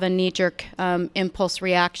have a knee-jerk impulse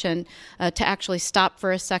reaction, to actually stop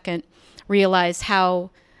for a second, realize how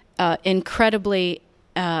incredibly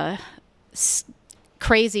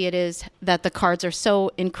crazy it is that the cards are so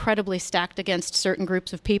incredibly stacked against certain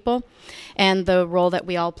groups of people, and the role that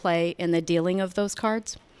we all play in the dealing of those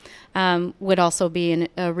cards would also be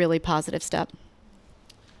a really positive step.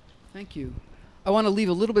 Thank you. I want to leave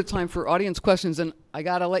a little bit of time for audience questions, and I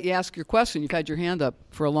got to let you ask your question. You've had your hand up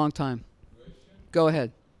for a long time. Go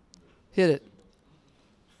ahead. Hit it.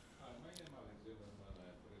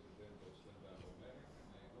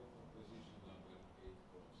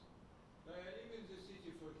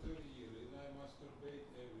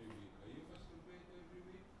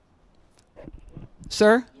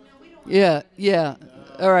 Sir? Yeah.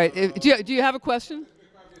 All right. Do you have a question?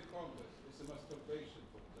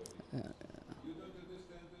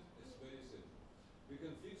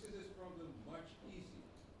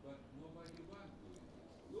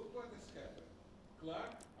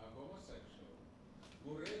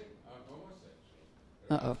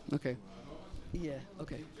 Okay. Yeah.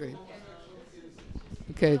 Okay. Great.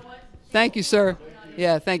 Okay. Thank you, sir.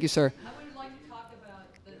 Yeah. Thank you, sir. I would like to talk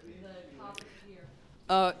about the topic here.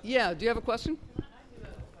 Yeah. Do you have a question? I do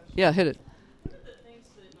have a question. Yeah. Hit it. One of the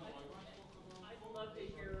things that I'd love to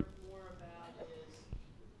hear more about is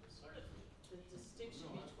sort of the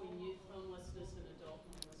distinction between youth homelessness and adult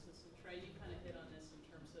homelessness. And Trey, you kind of hit on this in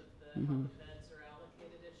terms of how the beds are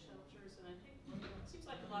allocated as shelters. And I think it seems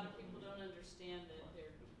like a lot of people don't understand that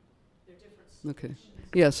they're different solutions. Okay.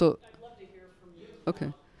 Yeah. So. I'd love to hear from you.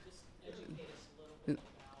 Okay. Just educate us a little bit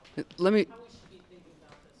about Let me. how we should be thinking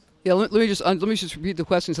about this. Yeah, let me just repeat the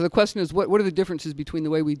question. So the question is, what are the differences between the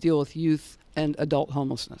way we deal with youth and adult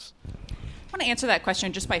homelessness? I want to answer that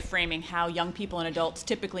question just by framing how young people and adults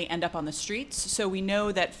typically end up on the streets. So we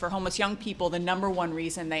know that for homeless young people, the number one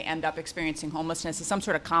reason they end up experiencing homelessness is some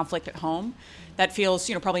sort of conflict at home. That feels,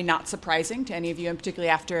 probably not surprising to any of you, and particularly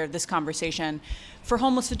after this conversation. For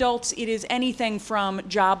homeless adults, it is anything from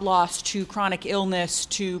job loss to chronic illness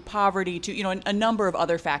to poverty to, a number of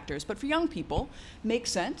other factors. But for young people, makes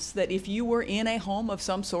sense that if you were in a home of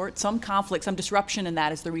some sort, some conflict, some disruption in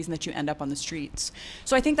that is the reason that you end up on the streets.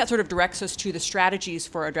 So I think that sort of directs us to the strategies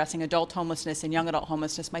for addressing adult homelessness and young adult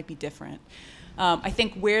homelessness might be different. I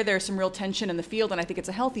think where there's some real tension in the field, and I think it's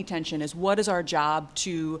a healthy tension, is what is our job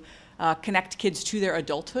to connect kids to their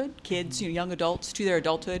adulthood, young adults to their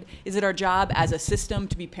adulthood. Is it our job as a system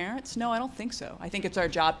to be parents? No, I don't think so. I think it's our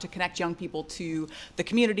job to connect young people to the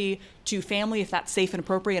community, to family, if that's safe and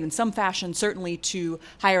appropriate in some fashion, certainly to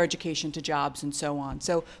higher education, to jobs, and so on.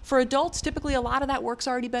 So for adults, typically a lot of that work's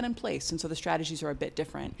already been in place, and so the strategies are a bit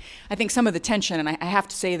different. I think some of the tension, and I have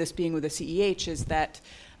to say this being with the CEH, is that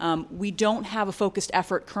we don't have a focused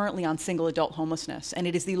effort currently on single adult homelessness, and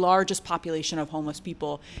it is the largest population of homeless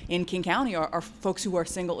people in King County are folks who are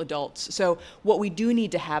single adults. So what we do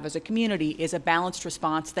need to have as a community is a balanced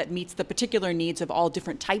response that meets the particular needs of all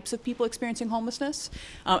different types of people experiencing homelessness,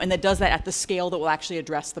 and that does that at the scale that will actually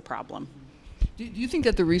address the problem. Do you think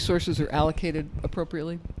that the resources are allocated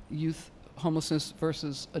appropriately, youth homelessness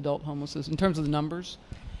versus adult homelessness, in terms of the numbers?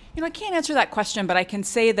 I can't answer that question, but I can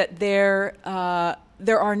say that there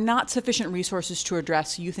are not sufficient resources to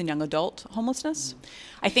address youth and young adult homelessness.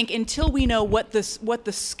 I think until we know what the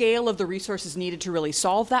scale of the resources needed to really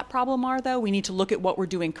solve that problem are, though, we need to look at what we're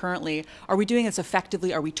doing currently. Are we doing this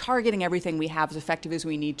effectively? Are we targeting everything we have as effective as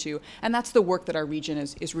we need to? And that's the work that our region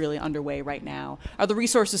is really underway right now. Are the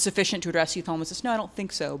resources sufficient to address youth homelessness? No, I don't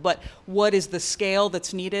think so. But what is the scale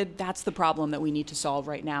that's needed? That's the problem that we need to solve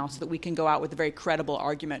right now so that we can go out with a very credible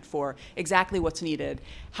argument for exactly what's needed,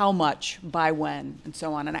 how much, by when, and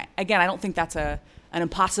so on. And I don't think that's an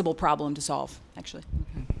impossible problem to solve, actually.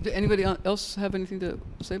 Okay. Did anybody else have anything to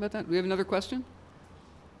say about that? Do we have another question?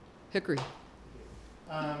 Hickory. So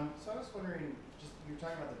I was wondering, just you were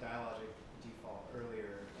talking about the dialogic default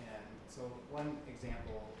earlier, and so one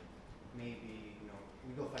example may be,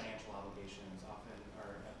 legal financial obligations often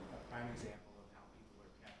are a prime example of how people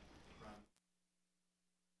are kept from.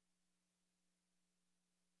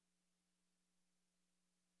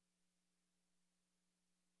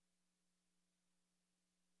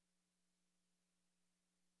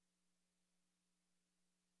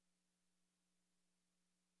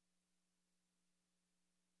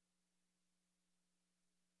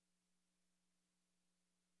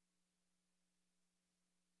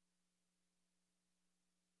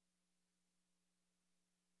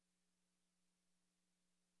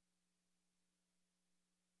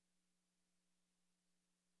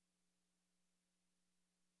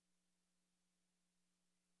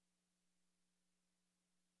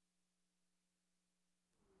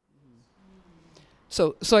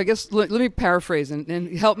 So I guess let me paraphrase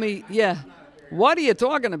and help me. Yeah. What are you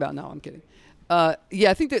talking about? No, I'm kidding. I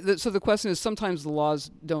think that so the question is sometimes the laws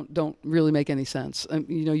don't really make any sense.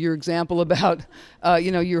 Your example about,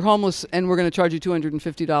 you're homeless and we're going to charge you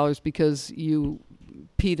 $250 because you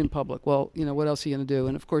peed in public. Well, what else are you going to do?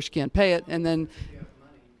 And of course you can't pay it. And then,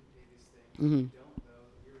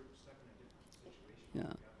 yeah.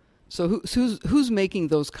 So who's making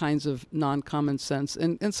those kinds of non-common sense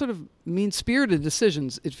and sort of mean-spirited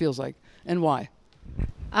decisions, it feels like, and why?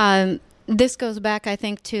 This goes back, I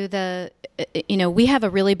think, to we have a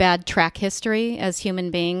really bad track history as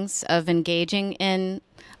human beings of engaging in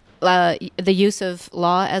the use of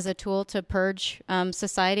law as a tool to purge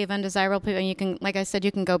society of undesirable people. And you can, like I said,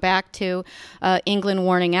 you can go back to England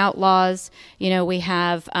warning out laws. We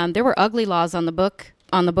have there were ugly laws on the books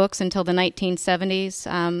until the 1970s,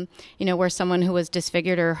 where someone who was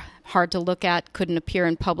disfigured or hard to look at couldn't appear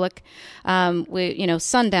in public.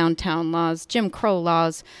 Sundown town laws, Jim Crow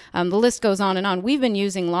laws, the list goes on and on. We've been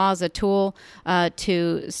using law as a tool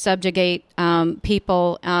to subjugate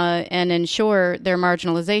people and ensure their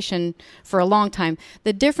marginalization for a long time.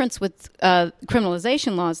 The difference with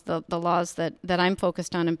criminalization laws, the laws that I'm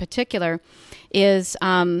focused on in particular, is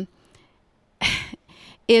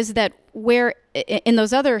that where in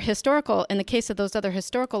the case of those other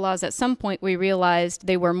historical laws, at some point we realized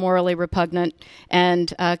they were morally repugnant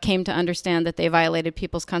and came to understand that they violated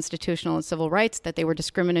people's constitutional and civil rights, that they were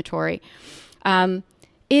discriminatory. It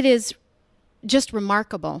is just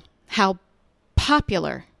remarkable how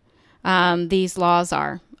popular these laws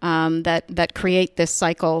are that create this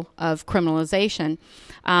cycle of criminalization.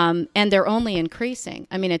 And they're only increasing.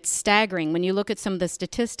 I mean, it's staggering when you look at some of the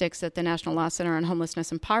statistics that the National Law Center on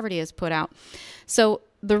Homelessness and Poverty has put out. So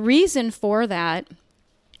the reason for that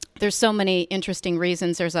there's so many interesting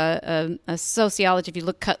reasons. There's a sociology, if you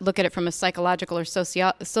look at it from a psychological or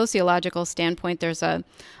sociological standpoint, there's a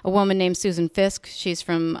woman named Susan Fiske. She's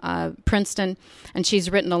from Princeton, and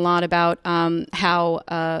she's written a lot about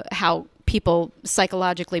how people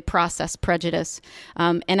psychologically process prejudice.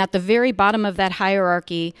 And at the very bottom of that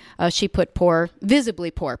hierarchy, she put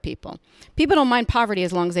visibly poor people. People don't mind poverty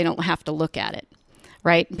as long as they don't have to look at it.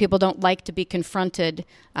 Right? People don't like to be confronted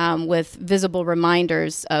with visible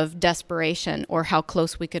reminders of desperation or how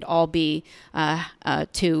close we could all be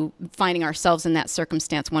to finding ourselves in that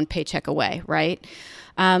circumstance one paycheck away, right?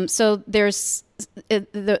 So there's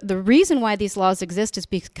the reason why these laws exist is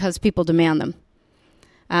because people demand them.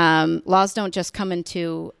 Laws don't just come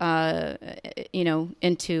into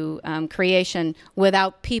creation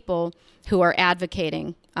without people who are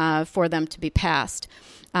advocating for them to be passed.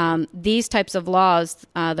 These types of laws,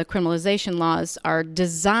 the criminalization laws, are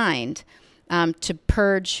designed to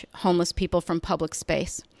purge homeless people from public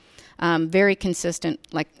space. Very consistent,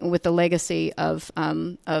 like with the legacy of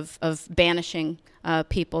banishing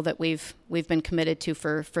people that we've been committed to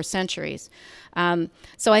for centuries.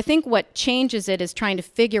 So I think what changes it is trying to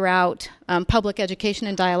figure out public education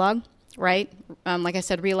and dialogue. Right, like I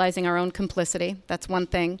said, realizing our own complicity. That's one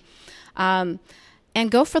thing. And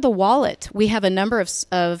go for the wallet. We have a number of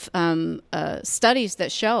studies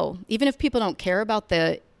that show, even if people don't care about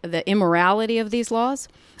the immorality of these laws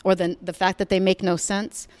or the fact that they make no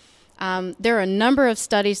sense, there are a number of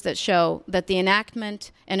studies that show that the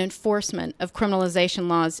enactment and enforcement of criminalization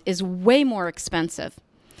laws is way more expensive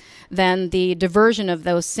than the diversion of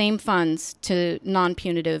those same funds to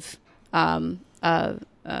non-punitive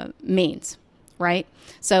means, right?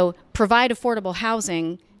 So provide affordable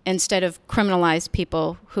housing instead of criminalize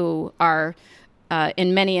people who are,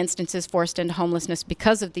 in many instances, forced into homelessness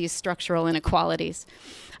because of these structural inequalities.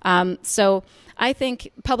 So I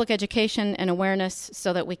think public education and awareness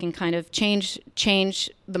so that we can kind of change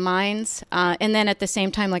the minds. And then at the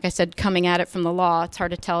same time, like I said, coming at it from the law, it's hard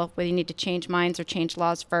to tell whether you need to change minds or change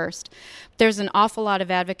laws first. There's an awful lot of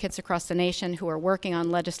advocates across the nation who are working on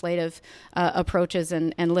legislative approaches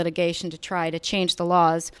and litigation to try to change the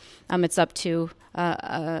laws. It's up to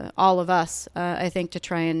all of us, I think, to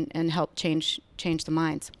try and help change the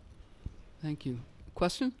minds. Thank you.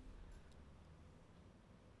 Question?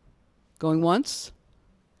 Going once?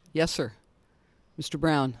 Yes, sir. Mr.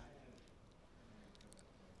 Brown.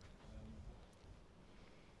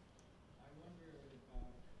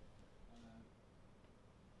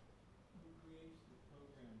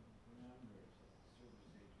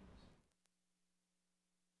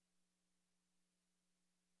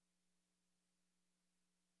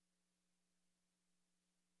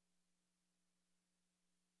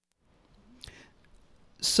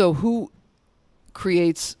 So who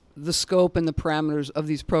creates the scope and the parameters of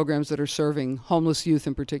these programs that are serving homeless youth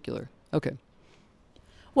in particular? Okay.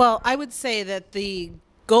 Well, I would say that the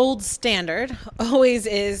gold standard always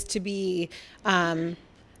is to be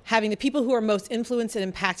having the people who are most influenced and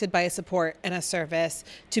impacted by a support and a service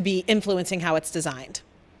to be influencing how it's designed.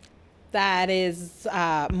 That is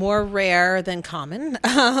more rare than common,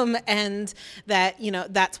 and that,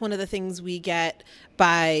 that's one of the things we get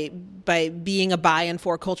by being a by and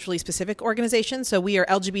for culturally specific organization. So we are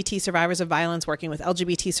LGBT survivors of violence working with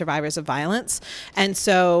LGBT survivors of violence, and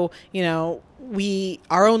so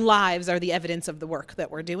our own lives are the evidence of the work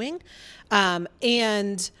that we're doing,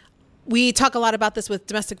 and we talk a lot about this with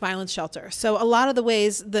domestic violence shelter. So a lot of the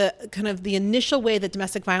ways, the initial way that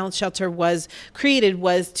domestic violence shelter was created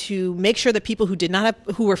was to make sure that people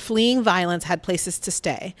who were fleeing violence had places to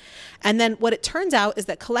stay. And then what it turns out is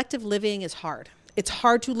that collective living is hard. It's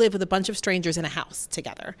hard to live with a bunch of strangers in a house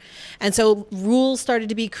together. And so rules started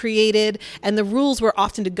to be created, and the rules were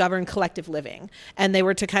often to govern collective living, and they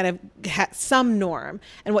were to kind of have some norm.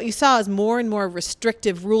 And what you saw is more and more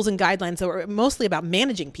restrictive rules and guidelines that were mostly about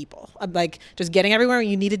managing people, like just getting everywhere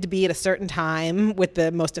you needed to be at a certain time with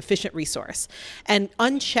the most efficient resource. And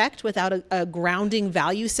unchecked, without a grounding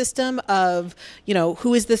value system of,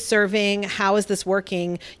 who is this serving, how is this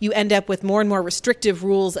working, you end up with more and more restrictive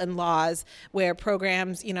rules and laws where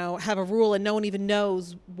programs, have a rule and no one even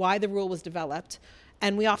knows why the rule was developed.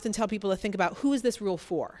 And we often tell people to think about, who is this rule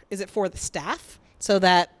for? Is it for the staff so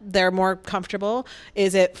that they're more comfortable?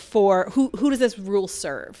 Is it for, who does this rule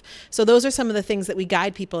serve? So those are some of the things that we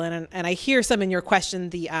guide people in. And I hear some in your question,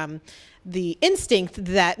 the instinct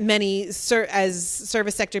that as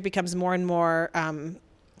service sector becomes more and more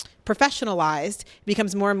professionalized,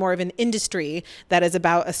 becomes more and more of an industry that is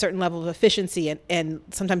about a certain level of efficiency and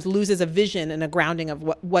sometimes loses a vision and a grounding of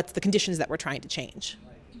what's the conditions that we're trying to change.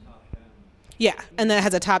 Yeah, and then it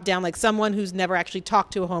has a top down, like someone who's never actually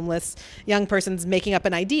talked to a homeless young person's making up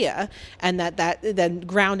an idea, and that then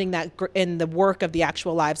grounding that in the work of the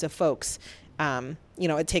actual lives of folks.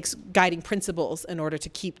 It takes guiding principles in order to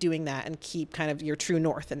keep doing that and keep kind of your true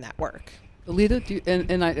north in that work. Alita,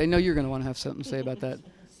 and I know you're going to want to have something to say about that.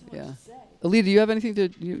 Yeah. Alita, do you have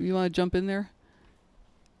anything you want to jump in there?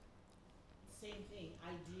 Same thing.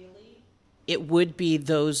 Ideally, it would be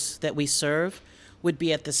those that we serve would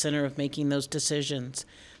be at the center of making those decisions.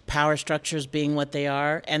 Power structures being what they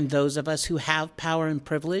are, and those of us who have power and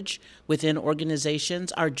privilege within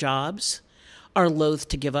organizations, our jobs, are loath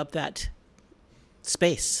to give up that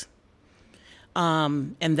space.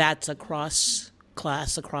 And that's across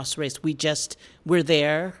class, across race. We're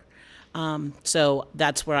there. So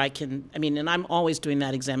that's where and I'm always doing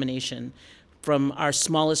that examination from our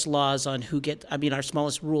smallest laws on our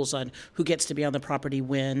smallest rules on who gets to be on the property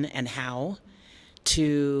when and how,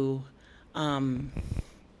 to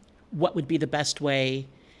what would be the best way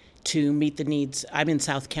to meet the needs. I'm in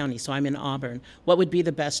South County, so I'm in Auburn. What would be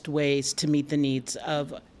the best ways to meet the needs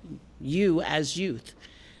of you as youth?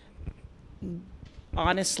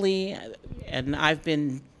 Honestly, and I've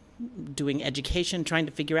been doing education, trying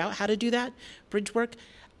to figure out how to do that bridge work.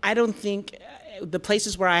 I don't think the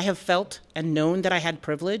places where I have felt and known that I had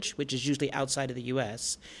privilege, which is usually outside of the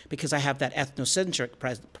U.S., because I have that ethnocentric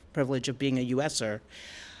privilege of being a U.S.er,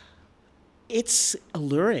 it's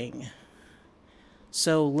alluring.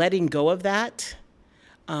 So letting go of that,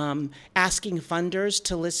 asking funders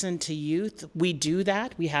to listen to youth. We do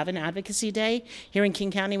that. We have an advocacy day here in King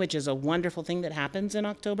County, which is a wonderful thing that happens in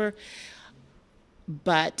October.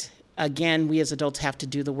 But again, we as adults have to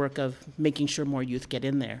do the work of making sure more youth get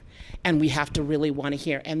in there. And we have to really want to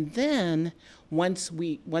hear. And then once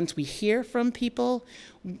we hear from people,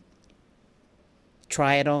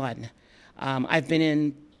 try it on. I've been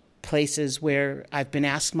in places where I've been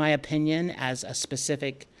asked my opinion as a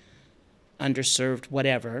specific underserved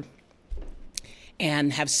whatever,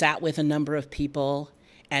 and have sat with a number of people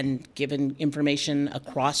and given information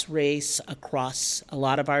across race, across a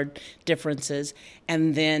lot of our differences,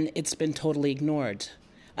 and then it's been totally ignored.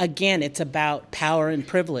 Again, it's about power and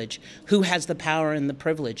privilege. Who has the power and the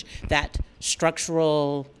privilege? That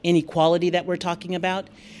structural inequality that we're talking about,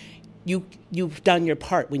 you've done your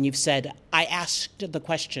part when you've said, I asked the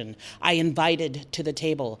question, I invited to the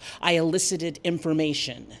table, I elicited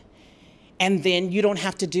information. And then you don't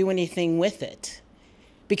have to do anything with it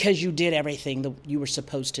because you did everything that you were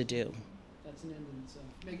supposed to do. That's an end in itself.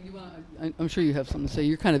 Megan, I'm sure you have something to say.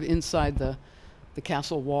 You're kind of inside the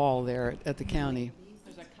castle wall there at the county.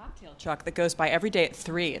 There's a cocktail truck that goes by every day at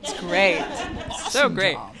 3. It's great. So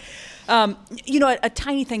great. A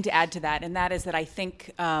tiny thing to add to that, and that is that I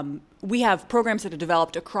think we have programs that are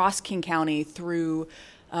developed across King County through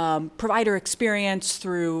provider experience,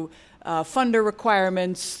 through funder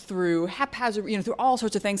requirements, through haphazard, through all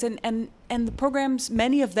sorts of things. And the programs,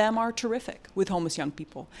 many of them are terrific with homeless young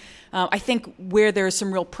people. I think where there's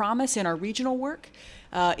some real promise in our regional work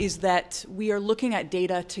is that we are looking at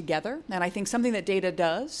data together. And I think something that data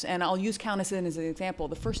does, and I'll use Countess as an example,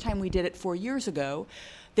 the first time we did it 4 years ago,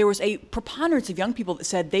 there was a preponderance of young people that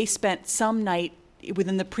said they spent some night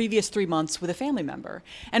within the previous 3 months with a family member.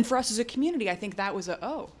 And for us as a community, I think that was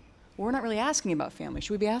we're not really asking about family.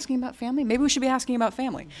 Should we be asking about family? Maybe we should be asking about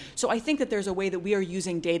family. So I think that there's a way that we are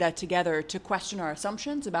using data together to question our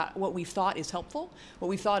assumptions about what we thought is helpful, what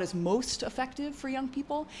we thought is most effective for young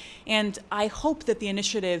people. And I hope that the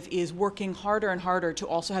initiative is working harder and harder to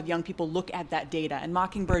also have young people look at that data. And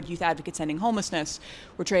Mockingbird Youth Advocates Ending Homelessness,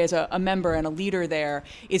 where Trey is a member and a leader there,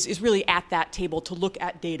 is really at that table to look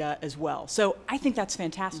at data as well. So I think that's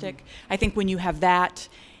fantastic. Mm-hmm. I think when you have that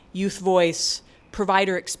youth voice,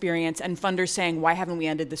 provider experience, and funders saying, why haven't we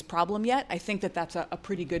ended this problem yet? I think that that's a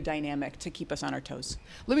pretty good dynamic to keep us on our toes.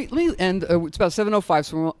 Let me end. It's about 7:05,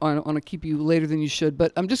 so I want to keep you later than you should.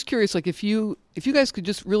 But I'm just curious, like if you guys could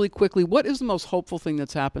just really quickly, what is the most hopeful thing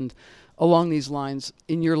that's happened along these lines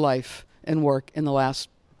in your life and work in the last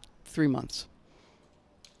 3 months?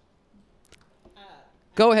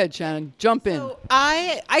 Go ahead, Shannon. Jump in. So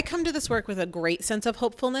I come to this work with a great sense of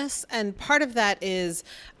hopefulness, and part of that is,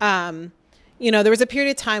 there was a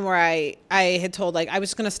period of time where I had told, I was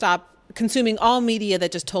just going to stop consuming all media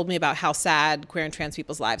that just told me about how sad queer and trans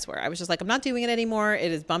people's lives were. I was just like, I'm not doing it anymore.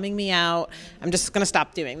 It is bumming me out. I'm just going to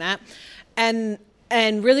stop doing that. And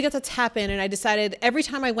and really got to tap in. And I decided every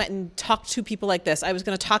time I went and talked to people like this, I was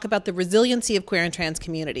going to talk about the resiliency of queer and trans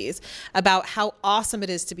communities, about how awesome it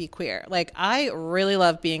is to be queer. Like, I really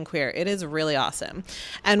love being queer. It is really awesome.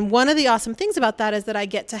 And one of the awesome things about that is that I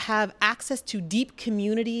get to have access to deep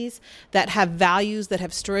communities that have values, that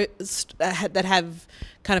have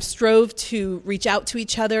kind of strove to reach out to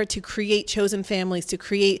each other, to create chosen families, to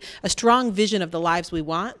create a strong vision of the lives we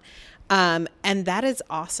want. And that is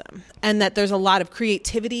awesome. And that there's a lot of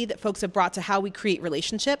creativity that folks have brought to how we create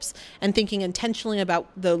relationships and thinking intentionally about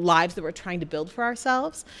the lives that we're trying to build for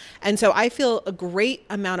ourselves. And so I feel a great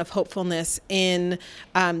amount of hopefulness in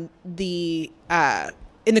the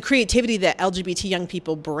creativity that LGBT young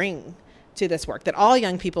people bring to this work, that all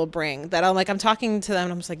young people bring, that I'm talking to them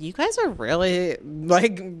and I'm just like, you guys are really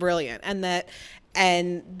like brilliant. And that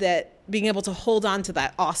being able to hold on to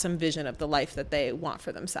that awesome vision of the life that they want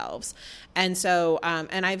for themselves. And so,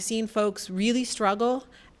 and I've seen folks really struggle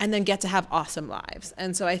and then get to have awesome lives.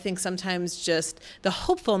 And so I think sometimes just the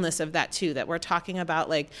hopefulness of that too, that we're talking about,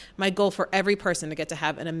 like, my goal for every person to get to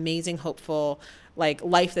have an amazing, hopeful, like,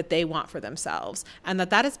 life that they want for themselves, and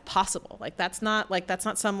that is possible. That's not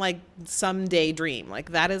some like someday dream.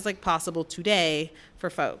 Like, that is like possible today for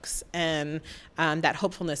folks. And that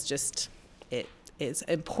hopefulness just, it is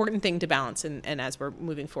an important thing to balance and as we're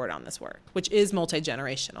moving forward on this work, which is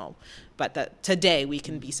multi-generational, but that today we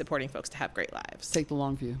can be supporting folks to have great lives. Take the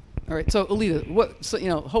long view. All right, so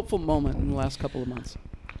Alita, hopeful moment in the last couple of months?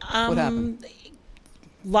 What happened?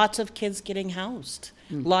 Lots of kids getting housed,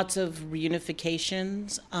 lots of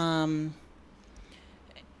reunifications,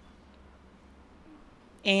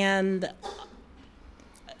 and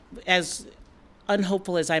as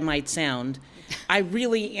unhopeful as I might sound, I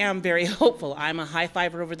really am very hopeful. I'm a high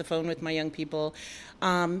fiver over the phone with my young people.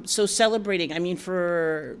 So celebrating, I mean,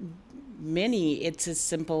 for many, it's as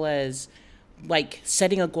simple as like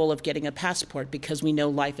setting a goal of getting a passport because we know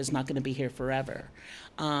life is not going to be here forever.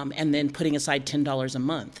 And then putting aside $10 a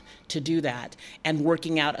month to do that, and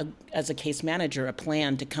working out as a case manager a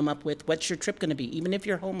plan to come up with what's your trip going to be, even if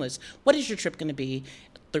you're homeless, what is your trip going to be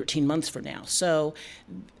 13 months from now? So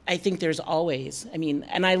I think there's always,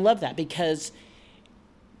 and I love that because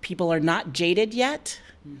people are not jaded yet.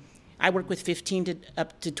 I work with 15 to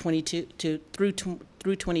up to 22 through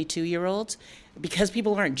 22-year-olds. Because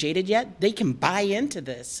people aren't jaded yet, they can buy into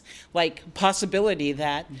this like possibility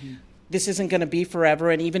that this isn't going to be forever,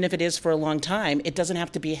 and even if it is for a long time, it doesn't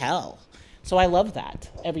have to be hell. So I love that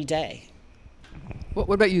every day. What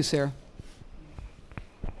about you, Sarah?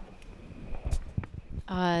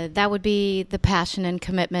 That would be the passion and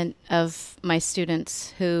commitment of my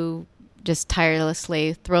students who just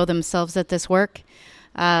tirelessly throw themselves at this work,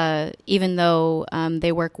 even though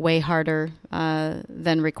they work way harder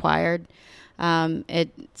than required.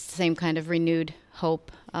 It's the same kind of renewed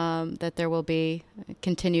hope that there will be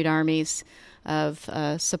continued armies of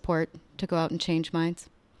support to go out and change minds.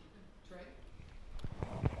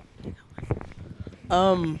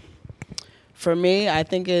 For me, I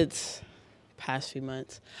think it's past few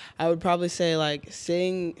months. I would probably say like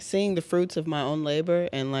seeing the fruits of my own labor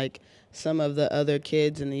and like some of the other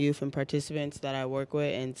kids and the youth and participants that I work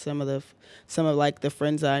with, and some of the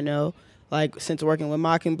friends that I know. Like, since working with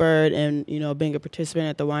Mockingbird and, being a participant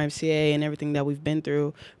at the YMCA and everything that we've been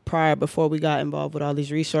through before we got involved with all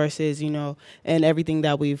these resources, and everything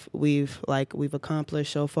that we've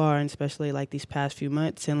accomplished so far, and especially like these past few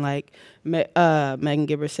months. And like Megan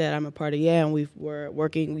Gibber said, I'm a part of and we're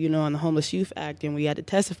working, on the Homeless Youth Act, and we had to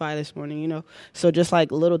testify this morning, So just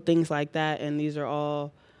like little things like that, and these are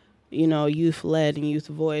all youth-led and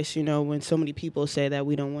youth-voiced, when so many people say that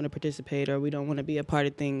we don't want to participate or we don't want to be a part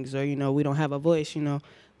of things or, we don't have a voice,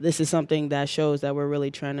 this is something that shows that we're really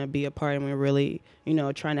trying to be a part and we're really,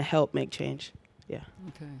 trying to help make change. Yeah.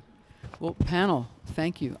 Okay. Well, panel,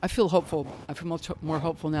 thank you. I feel hopeful. I feel much more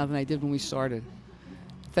hopeful now than I did when we started.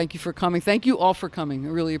 Thank you for coming. Thank you all for coming. I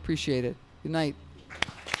really appreciate it. Good night.